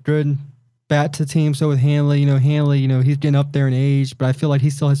a good bat to the team. So with Hanley, he's getting up there in age, but I feel like he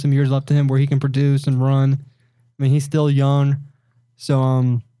still has some years left to him where he can produce and run. I mean, he's still young.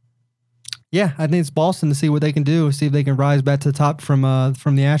 So yeah, I think it's Boston to see what they can do, see if they can rise back to the top from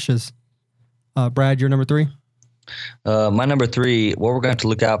the ashes. Brad, your number 3? My number 3, what we're going to have to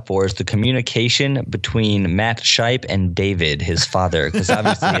look out for is the communication between Matt Shipe and David, his father, because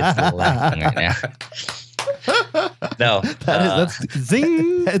obviously it's the last thing right now. No. That's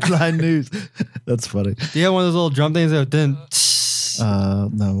Zing! headline news. That's funny. Do you have one of those little drum things that didn't?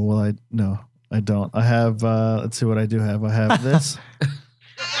 No. Well, I don't. I have. Let's see what I do have. I have this.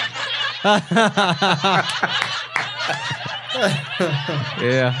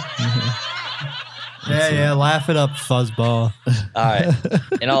 Yeah. Yeah, laugh it up, fuzzball. All right.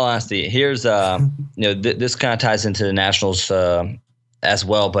 In all honesty, here's this kind of ties into the Nationals as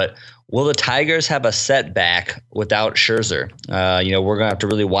well. But will the Tigers have a setback without Scherzer? We're gonna have to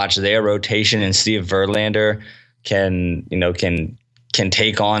really watch their rotation and see if Verlander can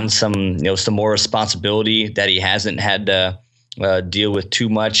take on some more responsibility that he hasn't had to deal with too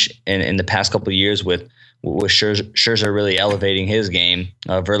much in the past couple of years with Scherzer really elevating his game.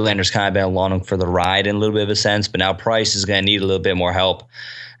 Verlander's kind of been along for the ride in a little bit of a sense, but now Price is going to need a little bit more help.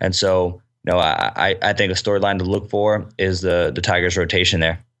 And so, I think a storyline to look for is the Tigers' rotation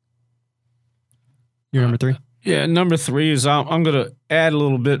there. Your number 3? Yeah, number 3 is I'm going to add a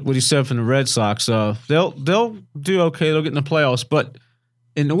little bit what he said from the Red Sox. They'll do okay. They'll get in the playoffs, but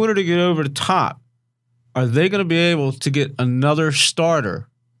in order to get over the top, are they going to be able to get another starter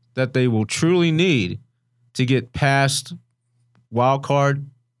that they will truly need to get past wild card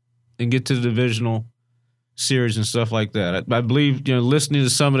and get to the divisional series and stuff like that? I believe, listening to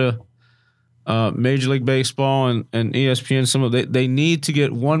some of the Major League Baseball and ESPN, they need to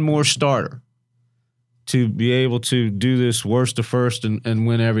get one more starter to be able to do this worst to first and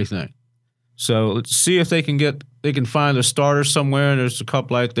win everything. So let's see if they can find a starter somewhere, and there's a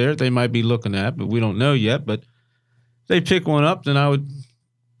couple out there they might be looking at, but we don't know yet. But if they pick one up, then I would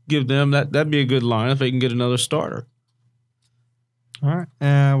give them that'd be a good line if they can get another starter. All right.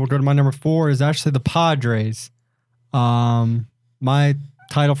 We'll go to my number 4 is actually the Padres. My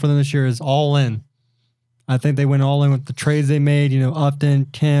title for them this year is All In. I think they went all in with the trades they made. Upton,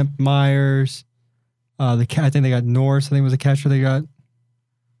 Kemp, Myers. I think they got Norris. I think it was a catcher they got.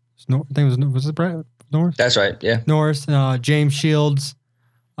 I think it was it Brett Norris? That's right. Yeah. Norris, James Shields.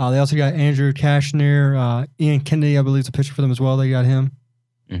 They also got Andrew Cashner, Ian Kennedy. I believe is a pitcher for them as well. They got him.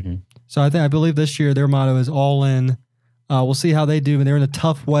 Mm-hmm. So I believe this year their motto is all in. We'll see how they do. And they're in a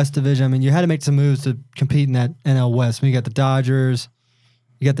tough West division. I mean, you had to make some moves to compete in that NL West. I mean, you got the Dodgers,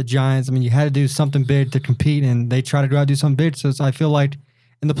 you got the Giants. I mean, you had to do something big to compete, and they try to go out and do something big. So I feel like,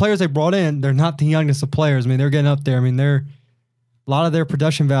 and the players they brought in, they're not the youngest of players. I mean, they're getting up there. I mean, a lot of their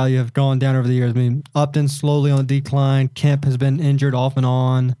production value have gone down over the years. I mean, Upton's slowly on the decline. Kemp has been injured off and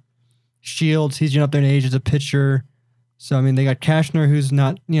on. Shields, he's getting up there in age as a pitcher. So, I mean, they got Cashner, who's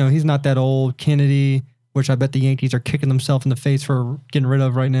not, he's not that old. Kennedy, which I bet the Yankees are kicking themselves in the face for getting rid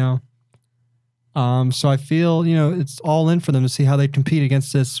of right now. So I feel, it's all in for them to see how they compete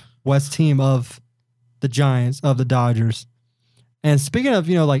against this West team of the Giants, of the Dodgers. And speaking of,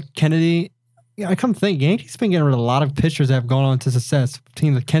 like Kennedy, I come to think Yankees been getting rid of a lot of pitchers that have gone on to success.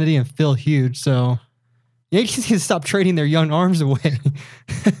 Teams like Kennedy and Phil Hughes. So Yankees need to stop trading their young arms away.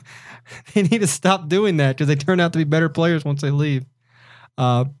 They need to stop doing that because they turn out to be better players once they leave.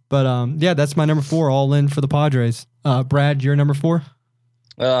 But that's my number 4, all in for the Padres. Brad, your number 4?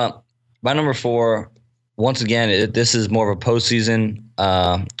 My number 4, once again, this is more of a postseason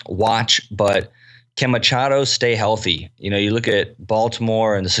watch, but can Machado stay healthy? You look at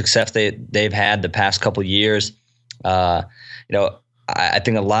Baltimore and the success they've had the past couple of years. I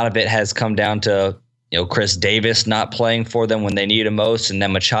think a lot of it has come down to Chris Davis not playing for them when they need him most, and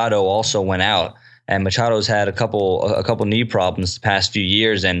then Machado also went out. And Machado's had a couple knee problems the past few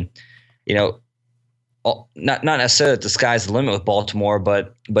years, and not necessarily that the sky's the limit with Baltimore,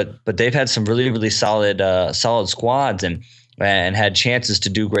 but they've had some really really solid squads and had chances to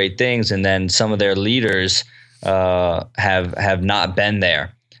do great things, and then some of their leaders have not been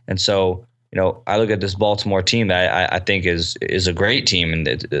there. And so I look at this Baltimore team that I think is a great team, and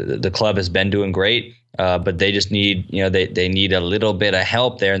the club has been doing great. But they just need, they need a little bit of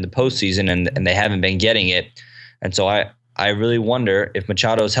help there in the postseason, and they haven't been getting it. And so I really wonder if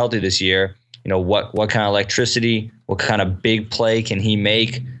Machado is healthy this year, what kind of electricity, what kind of big play can he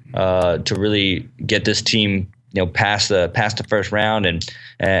make to really get this team, past the first round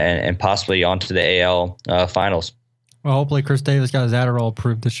and possibly onto the AL finals. Well, hopefully Chris Davis got his Adderall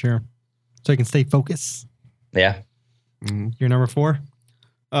approved this year so he can stay focused. Yeah. Mm-hmm. Your number 4?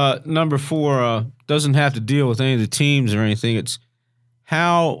 Number 4 doesn't have to deal with any of the teams or anything. It's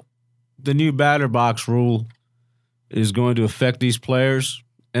how the new batter box rule is going to affect these players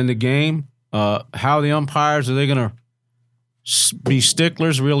in the game. How the umpires, are they going to be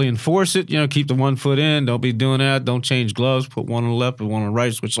sticklers, really enforce it? Keep the 1 foot in. Don't be doing that. Don't change gloves. Put one on the left and one on the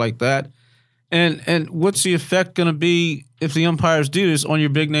right, switch like that. And what's the effect going to be if the umpires do this on your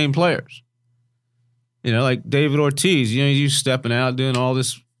big name players? Like David Ortiz, he's stepping out, doing all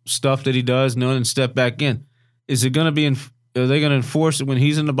this stuff that he does, and step back in. Is it going to be, are they going to enforce it when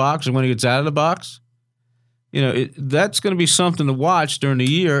he's in the box or when he gets out of the box? That's going to be something to watch during the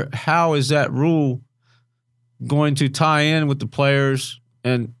year. How is that rule going to tie in with the players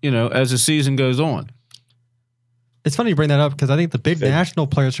and, as the season goes on? It's funny you bring that up because I think the big national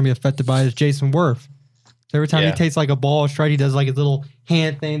players going to be affected by it is Jason Worth. So every time he takes like a ball strike, he does like his little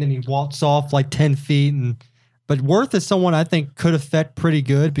hand thing, then he walks off like 10 feet. But Worth is someone I think could affect pretty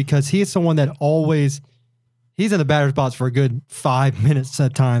good because he is someone that he's in the batter's box for a good 5 minutes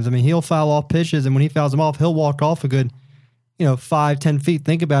at times. I mean, he'll foul off pitches, and when he fouls them off, he'll walk off a good, 5-10 feet.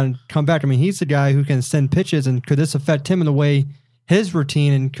 Think about it and come back. I mean, he's the guy who can send pitches, and could this affect him in the way his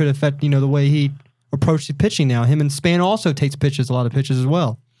routine and could affect, the way he approaches pitching now? Him and Span also takes a lot of pitches as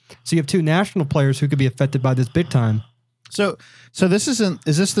well. So you have 2 national players who could be affected by this big time. So this isn't.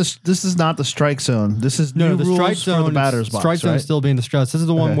 This is not the strike zone. This is new the rules strike zone. for the batter's box. Strike zone is still being discussed. This is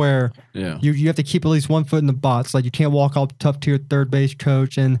the one where you have to keep at least 1 foot in the box. Like you can't walk up tough to your third base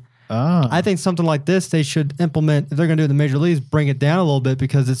coach. And I think something like this they should implement if they're going to do it in the major leagues. Bring it down a little bit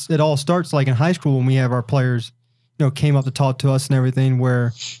because it all starts like in high school when we have our players, came up to talk to us and everything.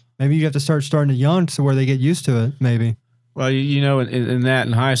 Where maybe you have to starting young to where they get used to it. Maybe. Well, in that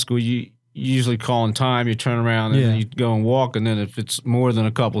in high school, you usually calling time, you turn around and then you go and walk, and then if it's more than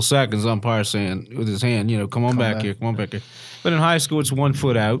a couple seconds, umpire saying with his hand, come on back here. But in high school, it's 1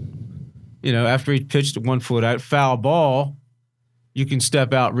 foot out. After he pitched 1 foot out, foul ball, you can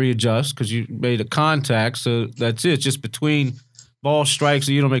step out, readjust because you made a contact. So that's it. Just between ball strikes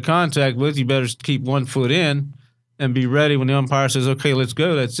that you don't make contact with, you better keep 1 foot in and be ready when the umpire says, "Okay, let's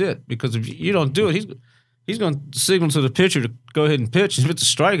go." That's it. Because if you don't do it, he's going to signal to the pitcher to go ahead and pitch. If it's a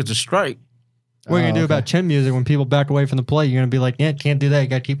strike, it's a strike. What are you going to do okay. about chin music when people back away from the play? You're going to be like, yeah, can't do that. You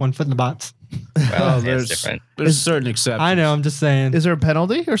got to keep one foot in the box. Well, Oh, that's different. There's certain exceptions. I know. I'm just saying. Is there a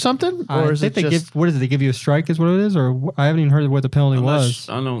penalty or something? Or is think it they just... give, what is it? They give you a strike is what it is? Or I haven't even heard what the penalty was.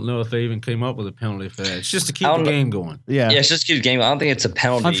 I don't know if they even came up with a penalty for that. It's just to keep I the don't know. game going. Yeah. Yeah, it's just keep the game. I don't think it's a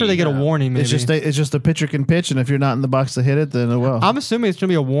penalty. I'm sure they get a warning maybe. It's just the pitcher can pitch, and if you're not in the box to hit it, then well. I'm assuming it's going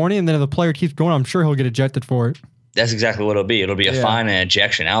to be a warning, and then if the player keeps going, I'm sure he'll get ejected for it. That's exactly what it'll be. It'll be a Yeah. fine and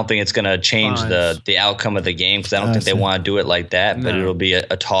ejection. I don't think it's going to change Fines. the outcome of the game because I don't I think they see. want to do it like that. But No. it'll be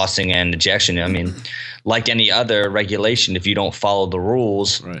a tossing and ejection. I mean, like any other regulation, if you don't follow the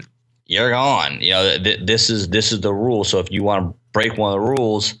rules, Right. you're gone. You know, this is the rule. So if you want to break one of the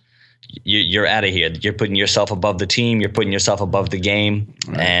rules, you're out of here. You're putting yourself above the team. You're putting yourself above the game,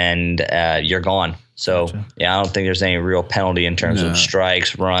 and you're gone. So yeah, I don't think there's any real penalty in terms No. of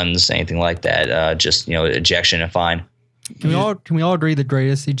strikes, runs, anything like that. Just ejection and fine. Can we all agree the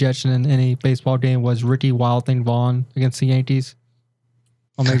greatest ejection in any baseball game was Ricky Wild Thing Vaughn against the Yankees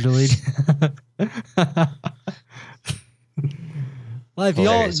on Major League? Well, if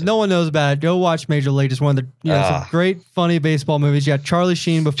Hilarious. no one knows about it, go watch Major League. It's one of the some great, funny baseball movies. You got Charlie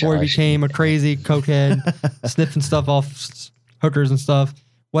Sheen before he Charlie became a crazy cokehead, sniffing stuff off hookers and stuff.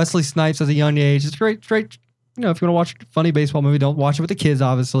 Wesley Snipes as a young age. It's great. If you want to watch a funny baseball movie, don't watch it with the kids,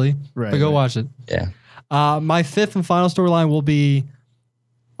 obviously. Right, But go right. watch it. Yeah. My fifth and final storyline will be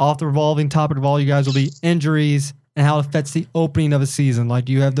off the revolving topic of all you guys will be injuries and how it affects the opening of a season. Like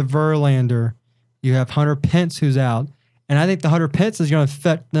you have the Verlander, you have Hunter Pence who's out. And I think the Hunter Pence is going to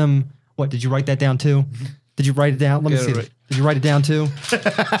affect them. What, did you write that down too? Did you write it down? Let me Get it see right. this. Did you write it down too?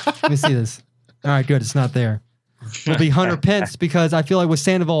 Let me see this. All right, good. It's not there. Will be Hunter Pence because I feel like with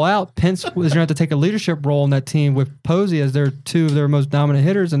Sandoval out, Pence was going to have to take a leadership role in that team with Posey as their two of their most dominant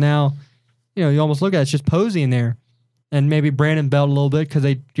hitters. And now, you almost look at it, it's just Posey in there. And maybe Brandon Belt a little bit because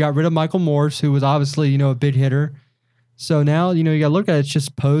they got rid of Michael Morse, who was obviously, a big hitter. So now, you got to look at it. It's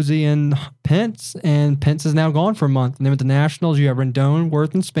just Posey and Pence is now gone for a month. And then with the Nationals, you have Rendon,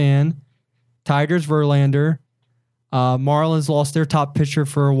 Worth, and Span. Tigers, Verlander. Marlins lost their top pitcher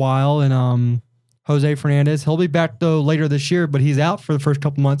for a while, and Jose Fernandez. He'll be back, though, later this year, but he's out for the first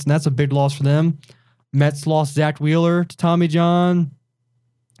couple months, and that's a big loss for them. Mets lost Zach Wheeler to Tommy John.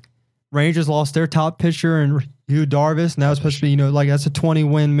 Rangers lost their top pitcher, and Hugh Darvish, and that was supposed to be, that's a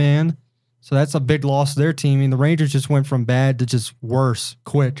 20-win man. So that's a big loss to their team. I mean, the Rangers just went from bad to just worse,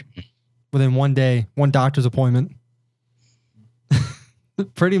 quick, within one day, one doctor's appointment.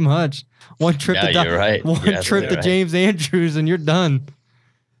 Pretty much. One trip Yeah, you're right. One You're trip to absolutely right. James Andrews and you're done.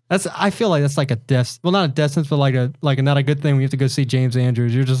 I feel like that's like a death. Well, not a death sentence, but like a not a good thing when you have to go see James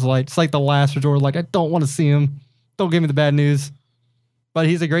Andrews. You're just like, it's like the last resort. Like, I don't want to see him. Don't give me the bad news. But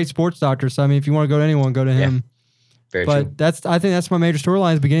he's a great sports doctor. So, I mean, if you want to go to anyone, go to him. Very true. But I think that's my major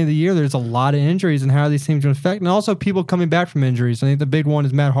storyline. At the beginning of the year, there's a lot of injuries and how these teams will affect, and also people coming back from injuries. I think the big one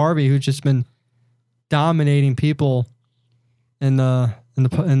is Matt Harvey, who's just been dominating people in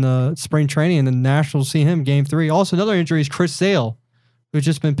the spring training, and the Nationals see him Game 3. Also, another injury is Chris Sale, who's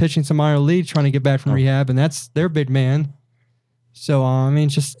just been pitching some minor league, trying to get back from rehab, and that's their big man. So I mean,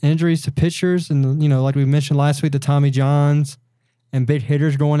 just injuries to pitchers, and like we mentioned last week, the Tommy Johns. And big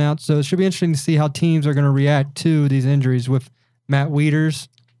hitters going out. So it should be interesting to see how teams are going to react to these injuries with Matt Wieters,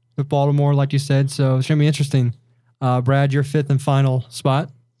 with Baltimore, like you said. So it's going to be interesting. Brad, your fifth and final spot.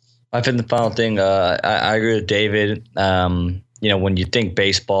 My fifth and final thing, I agree with David. When you think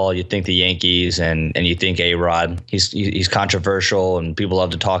baseball, you think the Yankees and you think A-Rod. He's controversial and people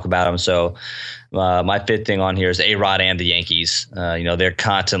love to talk about him. So my fifth thing on here is A-Rod and the Yankees. They're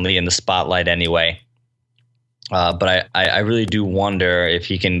constantly in the spotlight anyway. But I really do wonder if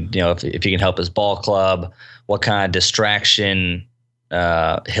he can, if he can help his ball club, what kind of distraction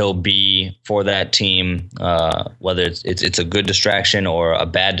he'll be for that team, whether it's a good distraction or a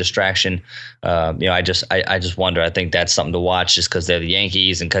bad distraction. I just wonder. I think that's something to watch just because they're the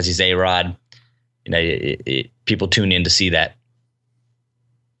Yankees and because he's A-Rod. People tune in to see that.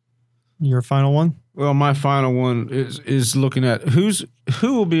 Your final one? Well, my final one is looking at who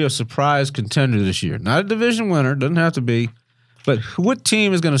will be a surprise contender this year. Not a division winner, doesn't have to be, but what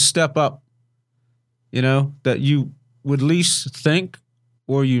team is going to step up, that you would least think,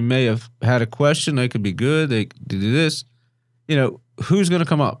 or you may have had a question. They could be good. They could do this. Who's going to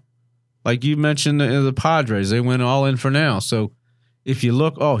come up? Like you mentioned the Padres, they went all in for now. So if you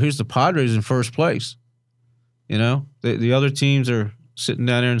look, here's the Padres in first place. The other teams are sitting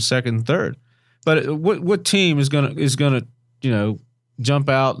down there in second and third. But what team is gonna jump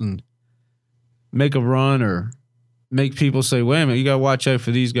out and make a run or make people say, wait a minute, you gotta watch out for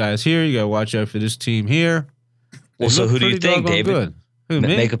these guys here, you gotta watch out for this team here. They Well, so look who do you pretty think, doggone David? good. Who,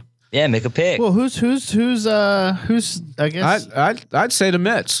 me? Yeah, make a pick. Well, who's I guess I'd say the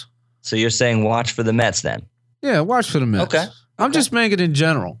Mets. So you're saying watch for the Mets then? Yeah, watch for the Mets. Okay. I'm just making it in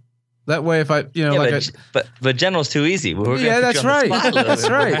general. That way, if I, Yeah, but general's too easy. We're gonna put that's you on the right. spot a little That's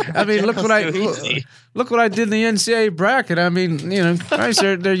bit. right. I mean, look what I did in the NCAA bracket. I mean, Christ,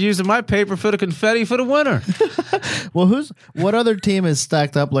 they're using my paper for the confetti for the winner. well, what other team is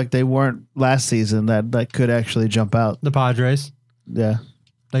stacked up like they weren't last season that could actually jump out? The Padres. Yeah.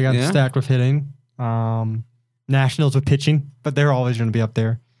 They got Yeah. stacked with hitting. Nationals with pitching, but they're always going to be up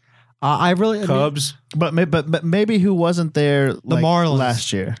there. I mean, Cubs. But maybe who wasn't there the Marlins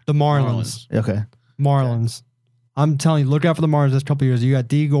last year? The Marlins. Okay. Marlins. I'm telling you, look out for the Marlins this couple of years. You got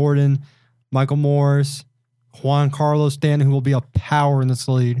D. Gordon, Michael Morris, Juan Carlos Stanton, who will be a power in this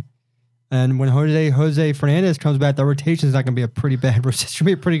league. And when Jose Fernandez comes back, the rotation is not going to be a pretty bad rotation. It's going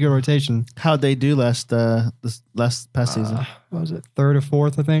to be a pretty good rotation. How'd they do this past season? What was it? Third or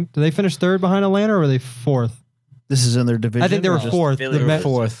fourth, I think. Did they finish third behind Atlanta, or were they fourth? This is in their division. I think they were or just- fourth. Philly The were Mets-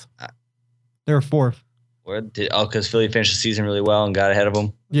 Fourth. They were fourth. Because Philly finished the season really well and got ahead of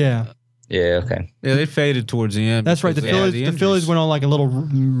them. Yeah, Yeah, okay. Yeah, they faded towards the end. that's right. The because they had Phillies. The injuries. Phillies went on like a little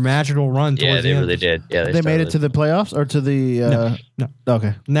magical run towards Yeah, the they end. really did. Yeah, They made it to the playoffs or to the. No.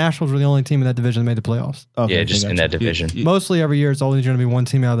 Okay. Nationals were the only team in that division that made the playoffs. Okay. Yeah, just in that division. Mostly every year, it's always going to be one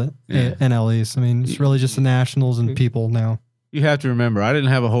team out of the Yeah. NL East. I mean, it's really just the Nationals and people now. You have to remember, I didn't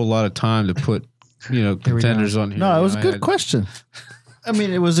have a whole lot of time to put, contenders on here. No, it was a I good had- question. I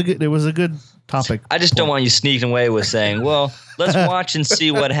mean, it was a good topic. I just don't want you sneaking away with saying, "Well, let's watch and see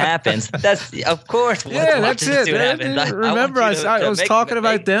what happens." That's of course. let's Yeah, watch that's and it. see what happens. I Remember, want you I was talking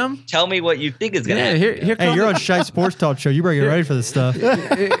about them. Tell me what you think is gonna Yeah, happen. here Hey, come you're on Shite Sports Talk Show. You better get ready for this stuff. Me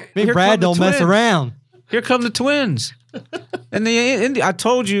here and Brad come the don't mess Twins. around. Here come the Twins. And I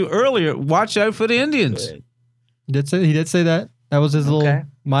told you earlier, watch out for the Indians. He did say that. That was his Okay.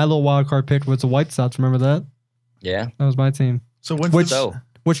 my little wild card pick was the White Sox. Remember that? Yeah. That was my team. So when's Which- So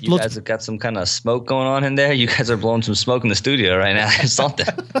Which you looks guys have got some kind of smoke going on in there. You guys are blowing some smoke in the studio right now. Or something.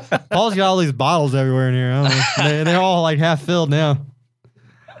 Paul's got all these bottles everywhere in here. I don't know. they're all like half filled now.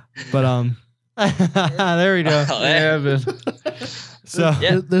 But there we go. Oh, yeah. but So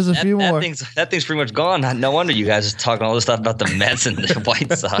Yeah. there's a few more. That thing's pretty much gone. No wonder you guys are talking all this stuff about the Mets and the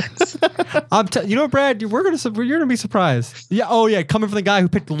White Sox. you know, Brad, you're gonna be surprised. Yeah. Oh yeah, coming from the guy who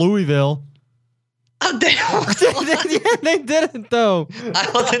picked Louisville. Oh, damn. Yeah, they didn't though.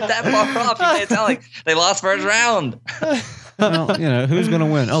 I wasn't that far off. You made it sound like they lost first round. well, who's going to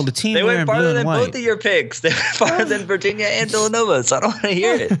win? Oh, the team They wearing went farther blue than and white. both of your picks. They went farther than Virginia and Villanova, so I don't want to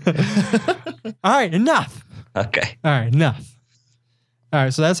hear it. All right, enough. Okay. All right, enough. All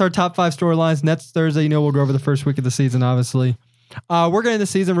right, so that's our top 5 storylines. Next Thursday, we'll go over the first week of the season, obviously. We're going to end the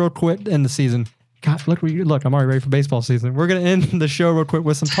season real quick. End the season. God, look, I'm already ready for baseball season. We're going to end the show real quick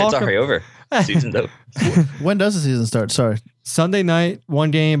with some talk. It's already over. Season's over. When does the season start? Sorry. Sunday night,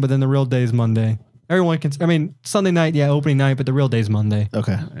 one game, but then the real day's Monday. Everyone can, Sunday night, yeah, opening night, but the real day's Monday.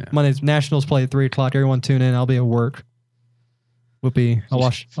 Okay. Monday's Nationals play at 3 o'clock. Everyone tune in. I'll be at work. Whoopee. I'll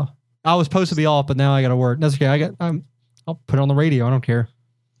watch. I was supposed to be off, but now I got to work. That's okay. I'll put it on the radio. I don't care.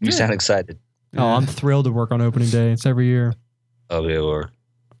 You sound excited. Oh, I'm thrilled to work on opening day. It's every year. Oh, yeah, or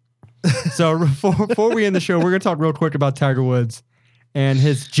So before we end the show, we're going to talk real quick about Tiger Woods. And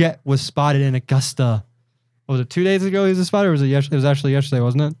his jet was spotted in Augusta. Was it 2 days ago he was spotted, or was it yesterday? It was actually yesterday,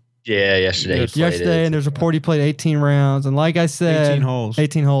 wasn't it? yeah, yesterday. he played Yesterday, it. and there's a report he played 18 rounds. And like I said, 18 holes.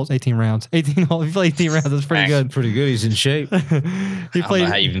 18 holes, 18 rounds. 18 holes. If you play 18 rounds, that's pretty good. Pretty good. He's in shape. He I don't know played.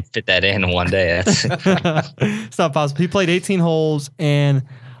 how you even fit that in one day. That's, It's not possible. He played 18 holes, and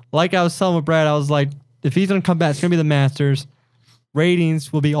like I was telling with Brad, I was like, if he's going to come back, it's going to be the Masters.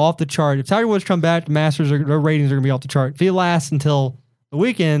 Ratings will be off the chart. If Tiger Woods come back, the Masters, their ratings are going to be off the chart. If he lasts until the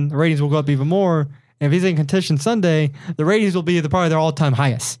weekend, the ratings will go up even more. And if he's in contention Sunday, the ratings will be probably their all-time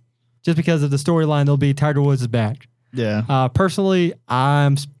highest. Just because of the storyline, they'll be Tiger Woods is back. Yeah. Personally, I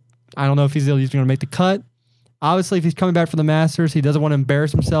don't know if he's going to make the cut. Obviously, if he's coming back for the Masters, he doesn't want to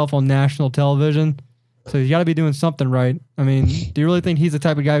embarrass himself on national television. So he's got to be doing something right. I mean, do you really think he's the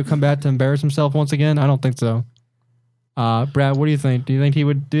type of guy who come back to embarrass himself once again? I don't think so. Brad, what do you think? Do you think he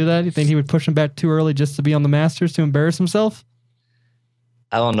would do that? Do you think he would push him back too early just to be on the Masters to embarrass himself?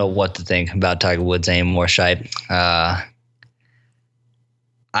 I don't know what to think about Tiger Woods anymore, Shite.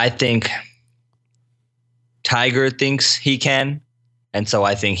 I think Tiger thinks he can, and so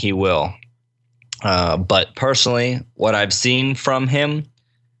I think he will. But personally, what I've seen from him,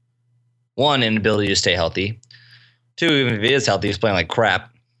 one, inability to stay healthy. Two, even if he is healthy, he's playing like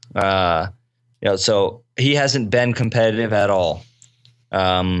crap. So he hasn't been competitive at all.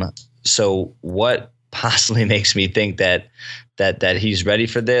 So what possibly makes me think that that he's ready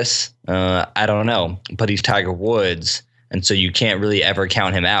for this, I don't know. But he's Tiger Woods, and so you can't really ever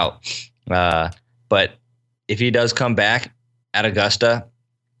count him out. But if he does come back at Augusta,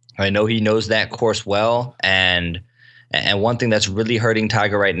 I know he knows that course well, and one thing that's really hurting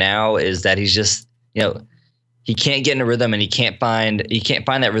Tiger right now is that he's just, he can't get in a rhythm, and he can't find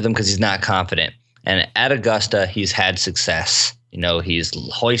that rhythm because he's not confident. And at Augusta, he's had success. He's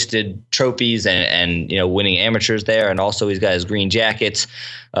hoisted trophies and winning amateurs there, and also he's got his green jackets.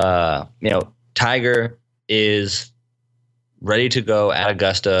 Tiger is ready to go at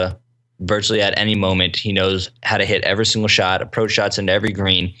Augusta virtually at any moment. He knows how to hit every single shot, approach shots into every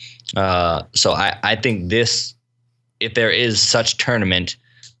green. So I think this, if there is such tournament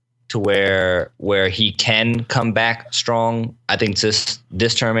to where he can come back strong, I think this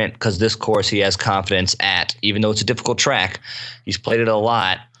tournament, because this course he has confidence at, even though it's a difficult track, he's played it a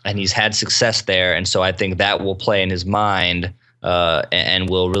lot and he's had success there. And so I think that will play in his mind and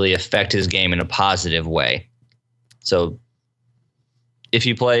will really affect his game in a positive way. So if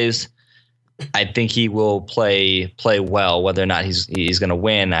he plays, I think he will play well. Whether or not he's going to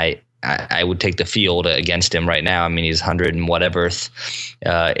win, I would take the field against him right now. I mean, he's 100 and whatever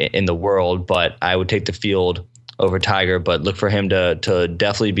in the world, but I would take the field over Tiger. But look for him to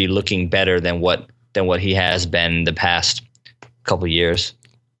definitely be looking better than what he has been the past couple of years.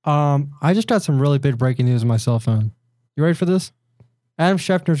 I just got some really big breaking news on my cell phone. You ready for this? Adam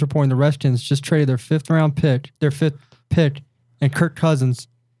Schefter's reporting the Redskins just traded their fifth pick, and Kirk Cousins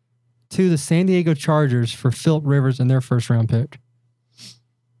to the San Diego Chargers for Philip Rivers and their first round pick.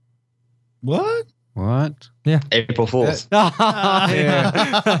 What? Yeah. April Fools.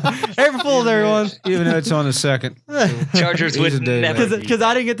 Yeah. April Fools, everyone. Even though it's on the second. Chargers would never. Because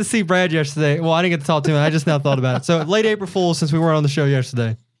I didn't get to see Brad yesterday. Well, I didn't get to talk to him. I just now thought about it. So late April Fools since we weren't on the show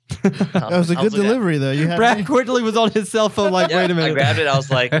yesterday. That was a good delivery, though. You had Brad quickly was on his cell phone like, wait a minute. I grabbed it. I was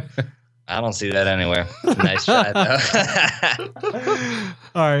like, I don't see that anywhere. Nice try, though.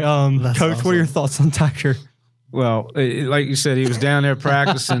 All right, Coach, awesome. what are your thoughts on Tiger? Well, like you said, he was down there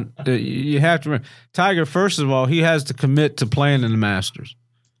practicing. You have to remember, Tiger, first of all, he has to commit to playing in the Masters.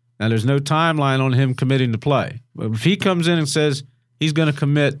 Now, there's no timeline on him committing to play. But if he comes in and says he's going to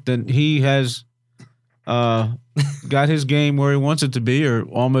commit, then he has got his game where he wants it to be, or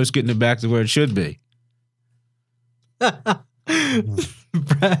almost getting it back to where it should be. Brad,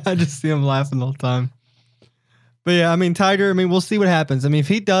 I just see him laughing the whole time. But yeah, I mean, Tiger, we'll see what happens. I mean, if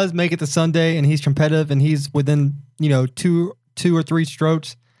he does make it to Sunday and he's competitive and he's within, two or three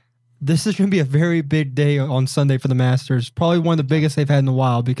strokes, this is going to be a very big day on Sunday for the Masters. Probably one of the biggest they've had in a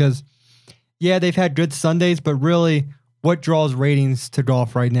while because, yeah, they've had good Sundays, but really what draws ratings to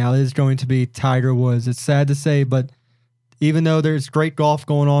golf right now is going to be Tiger Woods. It's sad to say, but even though there's great golf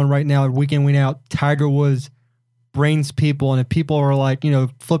going on right now, week in, week out, Tiger Woods brings people. And if people are like,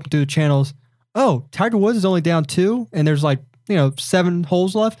 flipping through the channels, oh, Tiger Woods is only down 2 and there's 7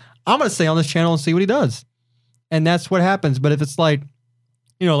 holes left, I'm going to stay on this channel and see what he does. And that's what happens. But if it's like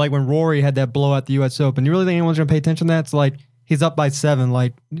when Rory had that blowout at the U.S. Open, you really think anyone's going to pay attention to that? It's like he's up by 7.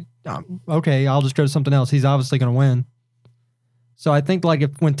 Like, okay, I'll just go to something else. He's obviously going to win. So I think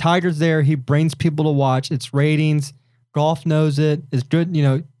when Tiger's there, he brings people to watch. It's ratings. Golf knows it. It's good,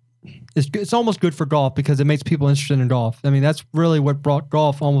 It's almost good for golf because it makes people interested in golf. I mean, that's really what brought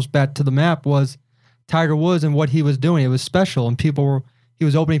golf almost back to the map was Tiger Woods and what he was doing. It was special, and he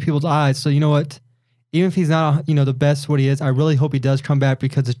was opening people's eyes. So you know what? Even if he's not, the best what he is, I really hope he does come back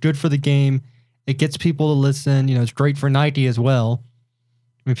because it's good for the game. It gets people to listen. It's great for Nike as well.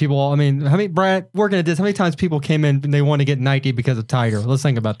 Brad, working at this, how many times people came in and they want to get Nike because of Tiger? Let's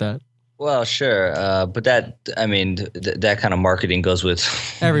think about that. Well, sure, but that kind of marketing goes with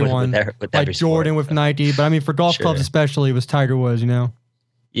everyone, with like every Jordan sport. with Nike. But for golf clubs especially, it was Tiger Woods.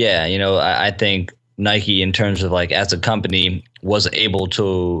 Yeah, I think Nike, in terms of as a company, was able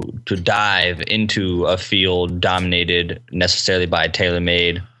to dive into a field dominated necessarily by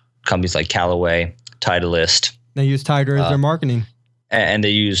TaylorMade companies like Callaway, Titleist. They use Tiger as their marketing, and they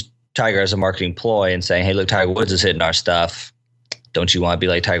used Tiger as a marketing ploy and saying, "Hey, look, Tiger Woods is hitting our stuff. Don't you want to be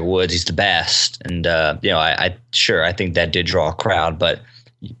like Tiger Woods? He's the best." And I think that did draw a crowd, but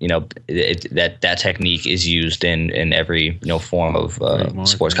that technique is used in every form of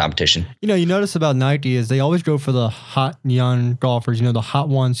sports competition. You notice about Nike is they always go for the hot young golfers. The hot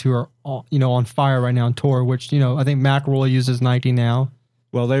ones who are on fire right now on tour. Which I think McIlroy uses Nike now.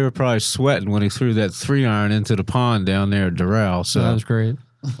 Well, they were probably sweating when he threw that 3-iron into the pond down there at Doral. So that was great.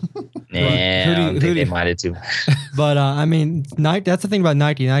 Yeah, I don't think they minded to. But Nike. That's the thing about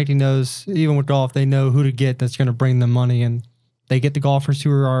Nike. Nike knows, even with golf, they know who to get that's going to bring them money, and they get the golfers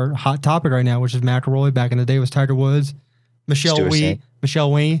who are hot topic right now, which is McIlroy. Back in the day, was Tiger Woods. Michelle Stuart Wee, Saint.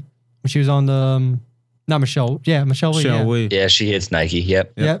 Michelle Wee, when she was on the not Michelle, yeah, Michelle Wee. Shall Yeah. we? Yeah, she hits Nike.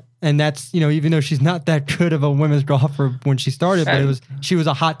 Yep. Yep. And that's, even though she's not that good of a women's golfer when she started, but she was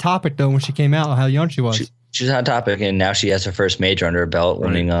a hot topic though when she came out, how young she was. She's a hot topic, and now she has her first major under her belt,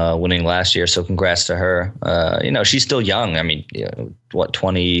 winning last year. So congrats to her. She's still young. I mean,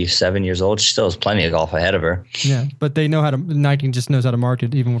 27 years old? She still has plenty of golf ahead of her. Yeah, but they know how to. Nike just knows how to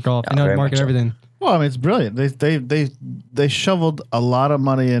market, even with golf. They know how to very market much so. everything. Well, I mean, it's brilliant. They shoveled a lot of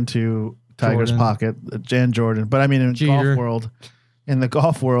money into Tiger's Jordan. pocket, Jan Jordan. But I mean, in Jeter. the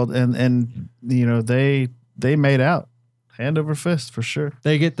golf world, and they made out hand over fist for sure.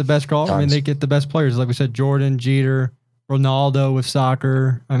 They get the best golf. I mean, Tons. they get the best players. Like we said, Jordan, Jeter, Ronaldo with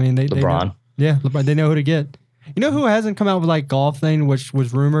soccer. I mean, they LeBron. LeBron. They know who to get. You know who hasn't come out with like golf thing, which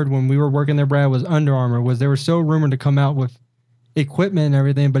was rumored when we were working there, Brad, was Under Armour. They were so rumored to come out with equipment and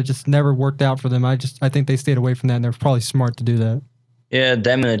everything, but it just never worked out for them. I think they stayed away from that, and they're probably smart to do that. Yeah,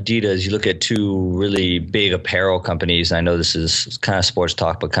 them and Adidas. You look at two really big apparel companies. I know this is kind of sports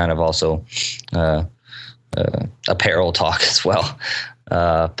talk, but kind of also apparel talk as well,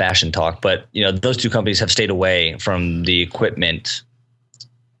 fashion talk. But those two companies have stayed away from the equipment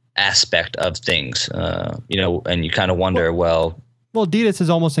aspect of things. And you kind of wonder, Well, Adidas is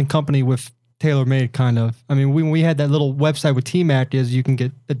almost in company with TaylorMade, kind of. I mean, when we had that little website with T-Mac, is you can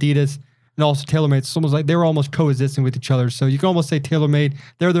get Adidas and also TaylorMade. It's almost like they were almost coexisting with each other. So you can almost say TaylorMade,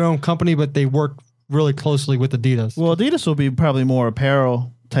 they're their own company, but they work really closely with Adidas. Well, Adidas will be probably more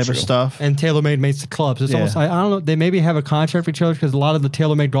apparel type of stuff. And TaylorMade makes the clubs. It's almost, I don't know, they maybe have a contract with each other because a lot of the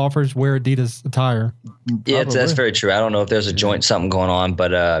TaylorMade golfers wear Adidas attire. yeah, that's very true. I don't know if there's a joint something going on,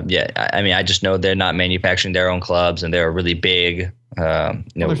 but I just know they're not manufacturing their own clubs, and they're really big.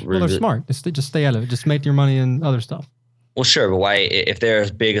 They're smart. Just stay out of it. Just make your money in other stuff. Well, sure, but why, if they're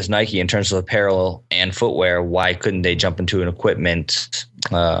as big as Nike in terms of apparel and footwear, why couldn't they jump into an equipment?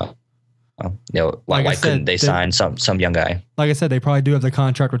 Why couldn't they sign some young guy? Like I said, they probably do have the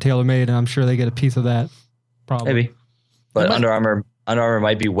contract with TaylorMade, and I'm sure they get a piece of that. Probably. Maybe, but Under Armour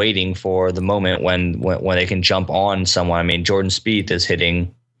might be waiting for the moment when they can jump on someone. I mean, Jordan Spieth is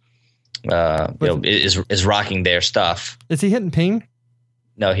hitting, is rocking their stuff. Is he hitting ping?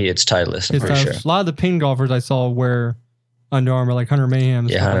 No, he hits Titleist. I'm pretty sure. A lot of the ping golfers I saw wear Under Armour, like Hunter Mayhem.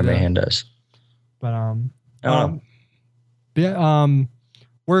 Yeah, Hunter Mayhem does. But know.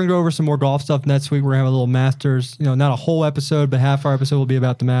 we're gonna go over some more golf stuff next week. We're gonna have a little Masters. Not a whole episode, but half our episode will be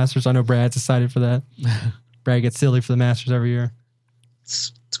about the Masters. I know Brad's excited for that. Brad gets silly for the Masters every year.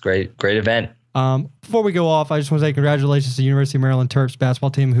 It's great event. Before we go off, I just want to say congratulations to the University of Maryland Terps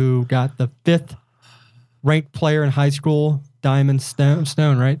basketball team who got the 5th ranked player in high school, Diamond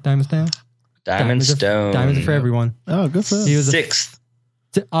Stone, right? Diamond Stone? Diamond Stone. Diamonds are for everyone. Oh, good for them. He was 6th.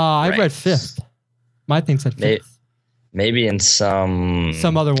 I read 5th. My thing said 5th. Maybe in some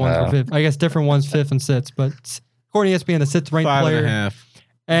other ones were 5th. I guess different ones 5th and 6th, but according to ESPN, the 6th ranked player. 5.5.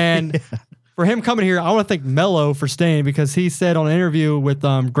 And for him coming here, I want to thank Mello for staying because he said on an interview with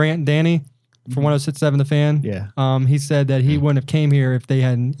Grant and Danny for 106.7 The Fan. Yeah. He said that he wouldn't have came here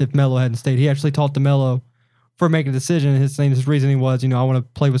if Mello hadn't stayed. He actually talked to Mello for making a decision. His reasoning was, I want to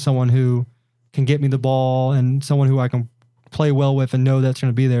play with someone who can get me the ball and someone who I can play well with and know that's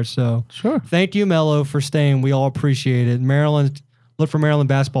going to be there. So Sure. thank you, Mello, for staying. We all appreciate it. Look for Maryland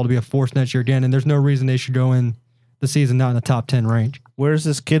basketball to be a force next year again, and there's no reason they should go in the season not in the top 10 range. Where's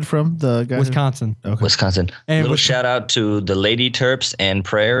this kid from? The guy. Wisconsin. Okay. Wisconsin. And Little shout out to the Lady Terps and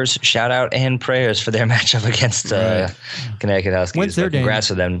prayers. Shout out and prayers for their matchup against Connecticut Huskies. When's their game? Congrats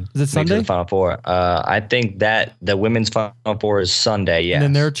to them. Is it Make Sunday? to the Final Four. I think that the women's Final Four is Sunday. Yeah. And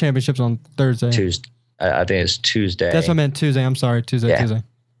then their championship's on Thursday. Tuesday. I think it's Tuesday. That's what I meant Tuesday. I'm sorry. Tuesday.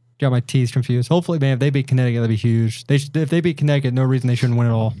 Got my T's confused. Hopefully, man, if they beat Connecticut, that'd be huge. If they beat Connecticut, no reason they shouldn't win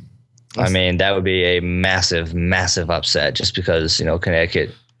at all. I mean, that would be a massive, massive upset just because,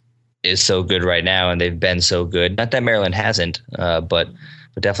 Connecticut is so good right now and they've been so good. Not that Maryland hasn't, but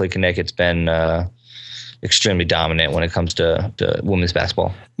definitely Connecticut's been extremely dominant when it comes to women's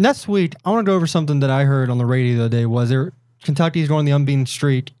basketball. Next week, I want to go over something that I heard on the radio the other day. Was Kentucky's going the unbeaten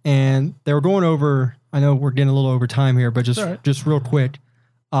streak, and they were going over. I know we're getting a little over time here, but just real quick,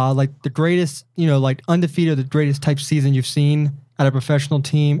 like the greatest, like undefeated, the greatest type season you've seen at a professional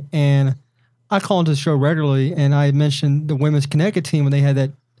team. And I call into the show regularly, and I mentioned the women's Connecticut team when they had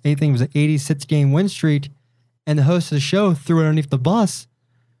that, I think it was an 86-game win streak, and the host of the show threw it underneath the bus.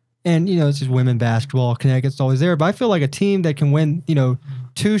 And, it's just women basketball. Connecticut's always there. But I feel like a team that can win,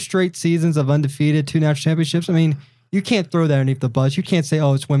 2 straight seasons of undefeated, 2 national championships. I mean, you can't throw that underneath the bus. You can't say,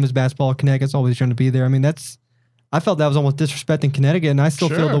 oh, it's women's basketball. Connecticut's always going to be there. I mean, I felt that was almost disrespecting Connecticut. And I still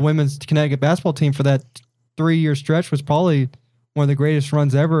feel the women's Connecticut basketball team for that 3-year stretch was probably one of the greatest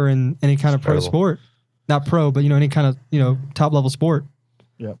runs ever in any kind of pro Incredible. sport. Not pro, but any kind of top level sport.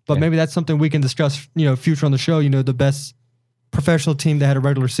 Yep. But maybe that's something we can discuss. Future on the show. The best professional team that had a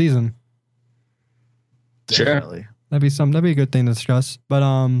regular season. Sure. Definitely. That'd be a good thing to discuss. But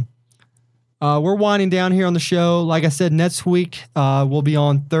we're winding down here on the show. Like I said, next week we'll be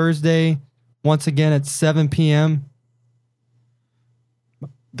on Thursday once again at 7 p.m.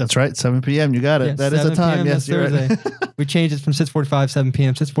 That's right. 7 p.m. You got it. Yeah, that is a 7 time. p.m. Yes, that's you're Thursday. right. We changed it from 6:45, 7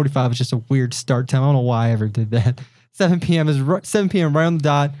 p.m. 6:45 is just a weird start time. I don't know why I ever did that. 7 p.m. is 7 p.m. right on the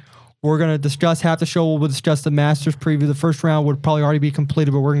dot. We're going to discuss half the show. We'll discuss the Masters preview. The first round would probably already be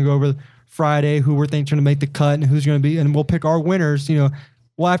completed, but we're going to go over Friday, who we're thinking to make the cut and who's going to be, and we'll pick our winners.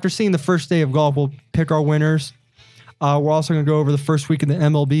 Well, after seeing the first day of golf, we'll pick our winners. We're also going to go over the first week of the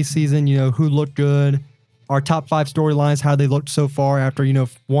MLB season, who looked good, our top 5 storylines, how they looked so far after, 2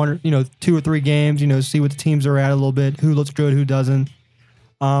 or 3 games, see what the teams are at a little bit, who looks good, who doesn't.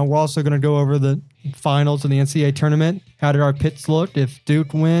 We're also going to go over the finals of the NCAA tournament. How did our picks look? If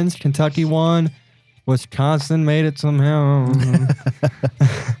Duke wins, Kentucky won, Wisconsin made it somehow.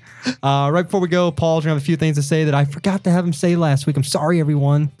 Right before we go, Paul's going to have a few things to say that I forgot to have him say last week. I'm sorry,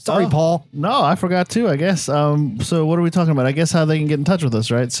 everyone. Sorry, Paul. No, I forgot too, I guess. So what are we talking about? I guess how they can get in touch with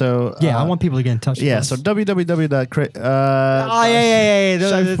us, right? So Yeah, I want people to get in touch with us. so www.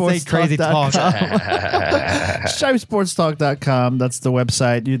 Say crazy talk. ShipeSportsTalk.com. That's the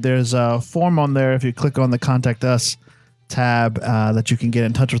website. There's a form on there. If you click on the Contact Us tab that you can get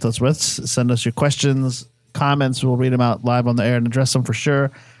in touch with us with. Send us your questions, comments. We'll read them out live on the air and address them for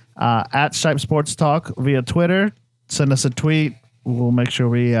sure. At Shipe Sports Talk via Twitter. Send us a tweet. We'll make sure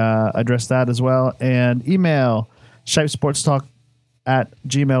we address that as well. And email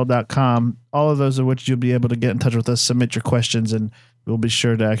shipesportstalk@gmail.com. All of those of which you'll be able to get in touch with us, submit your questions, and we'll be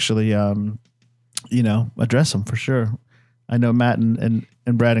sure to actually, address them for sure. I know Matt and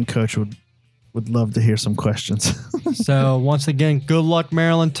Brad and Coach would love to hear some questions. So once again, good luck,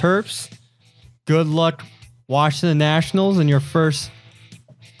 Maryland Terps. Good luck, Washington Nationals, in your first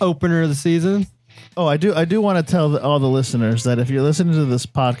opener of the season. Oh, I do want to tell all the listeners that if you're listening to this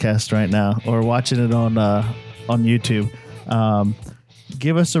podcast right now or watching it on YouTube,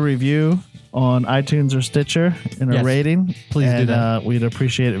 give us a review on iTunes or Stitcher and a Yes, rating. please do and, that. We'd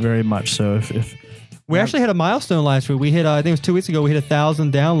appreciate it very much. So if We actually had a milestone last week. We hit, I think it was 2 weeks ago, we hit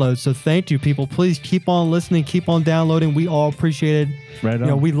 1,000 downloads. So thank you, people. Please keep on listening, keep on downloading. We all appreciate it. Right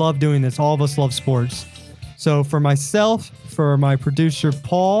on. We love doing this. All of us love sports. So for myself, for my producer,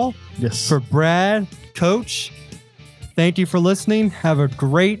 Paul, yes, for Brad, Coach, thank you for listening. Have a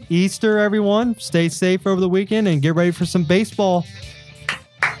great Easter, everyone. Stay safe over the weekend and get ready for some baseball.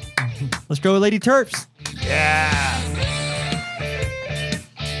 Let's go, Lady Terps.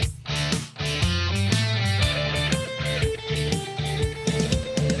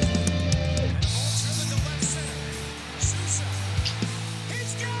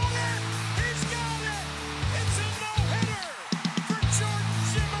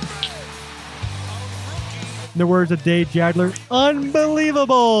 In the words of Dave Jadler,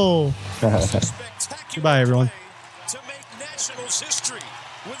 unbelievable. Goodbye, everyone. To make Nationals history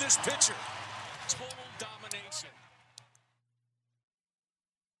with his pitcher. Total domination.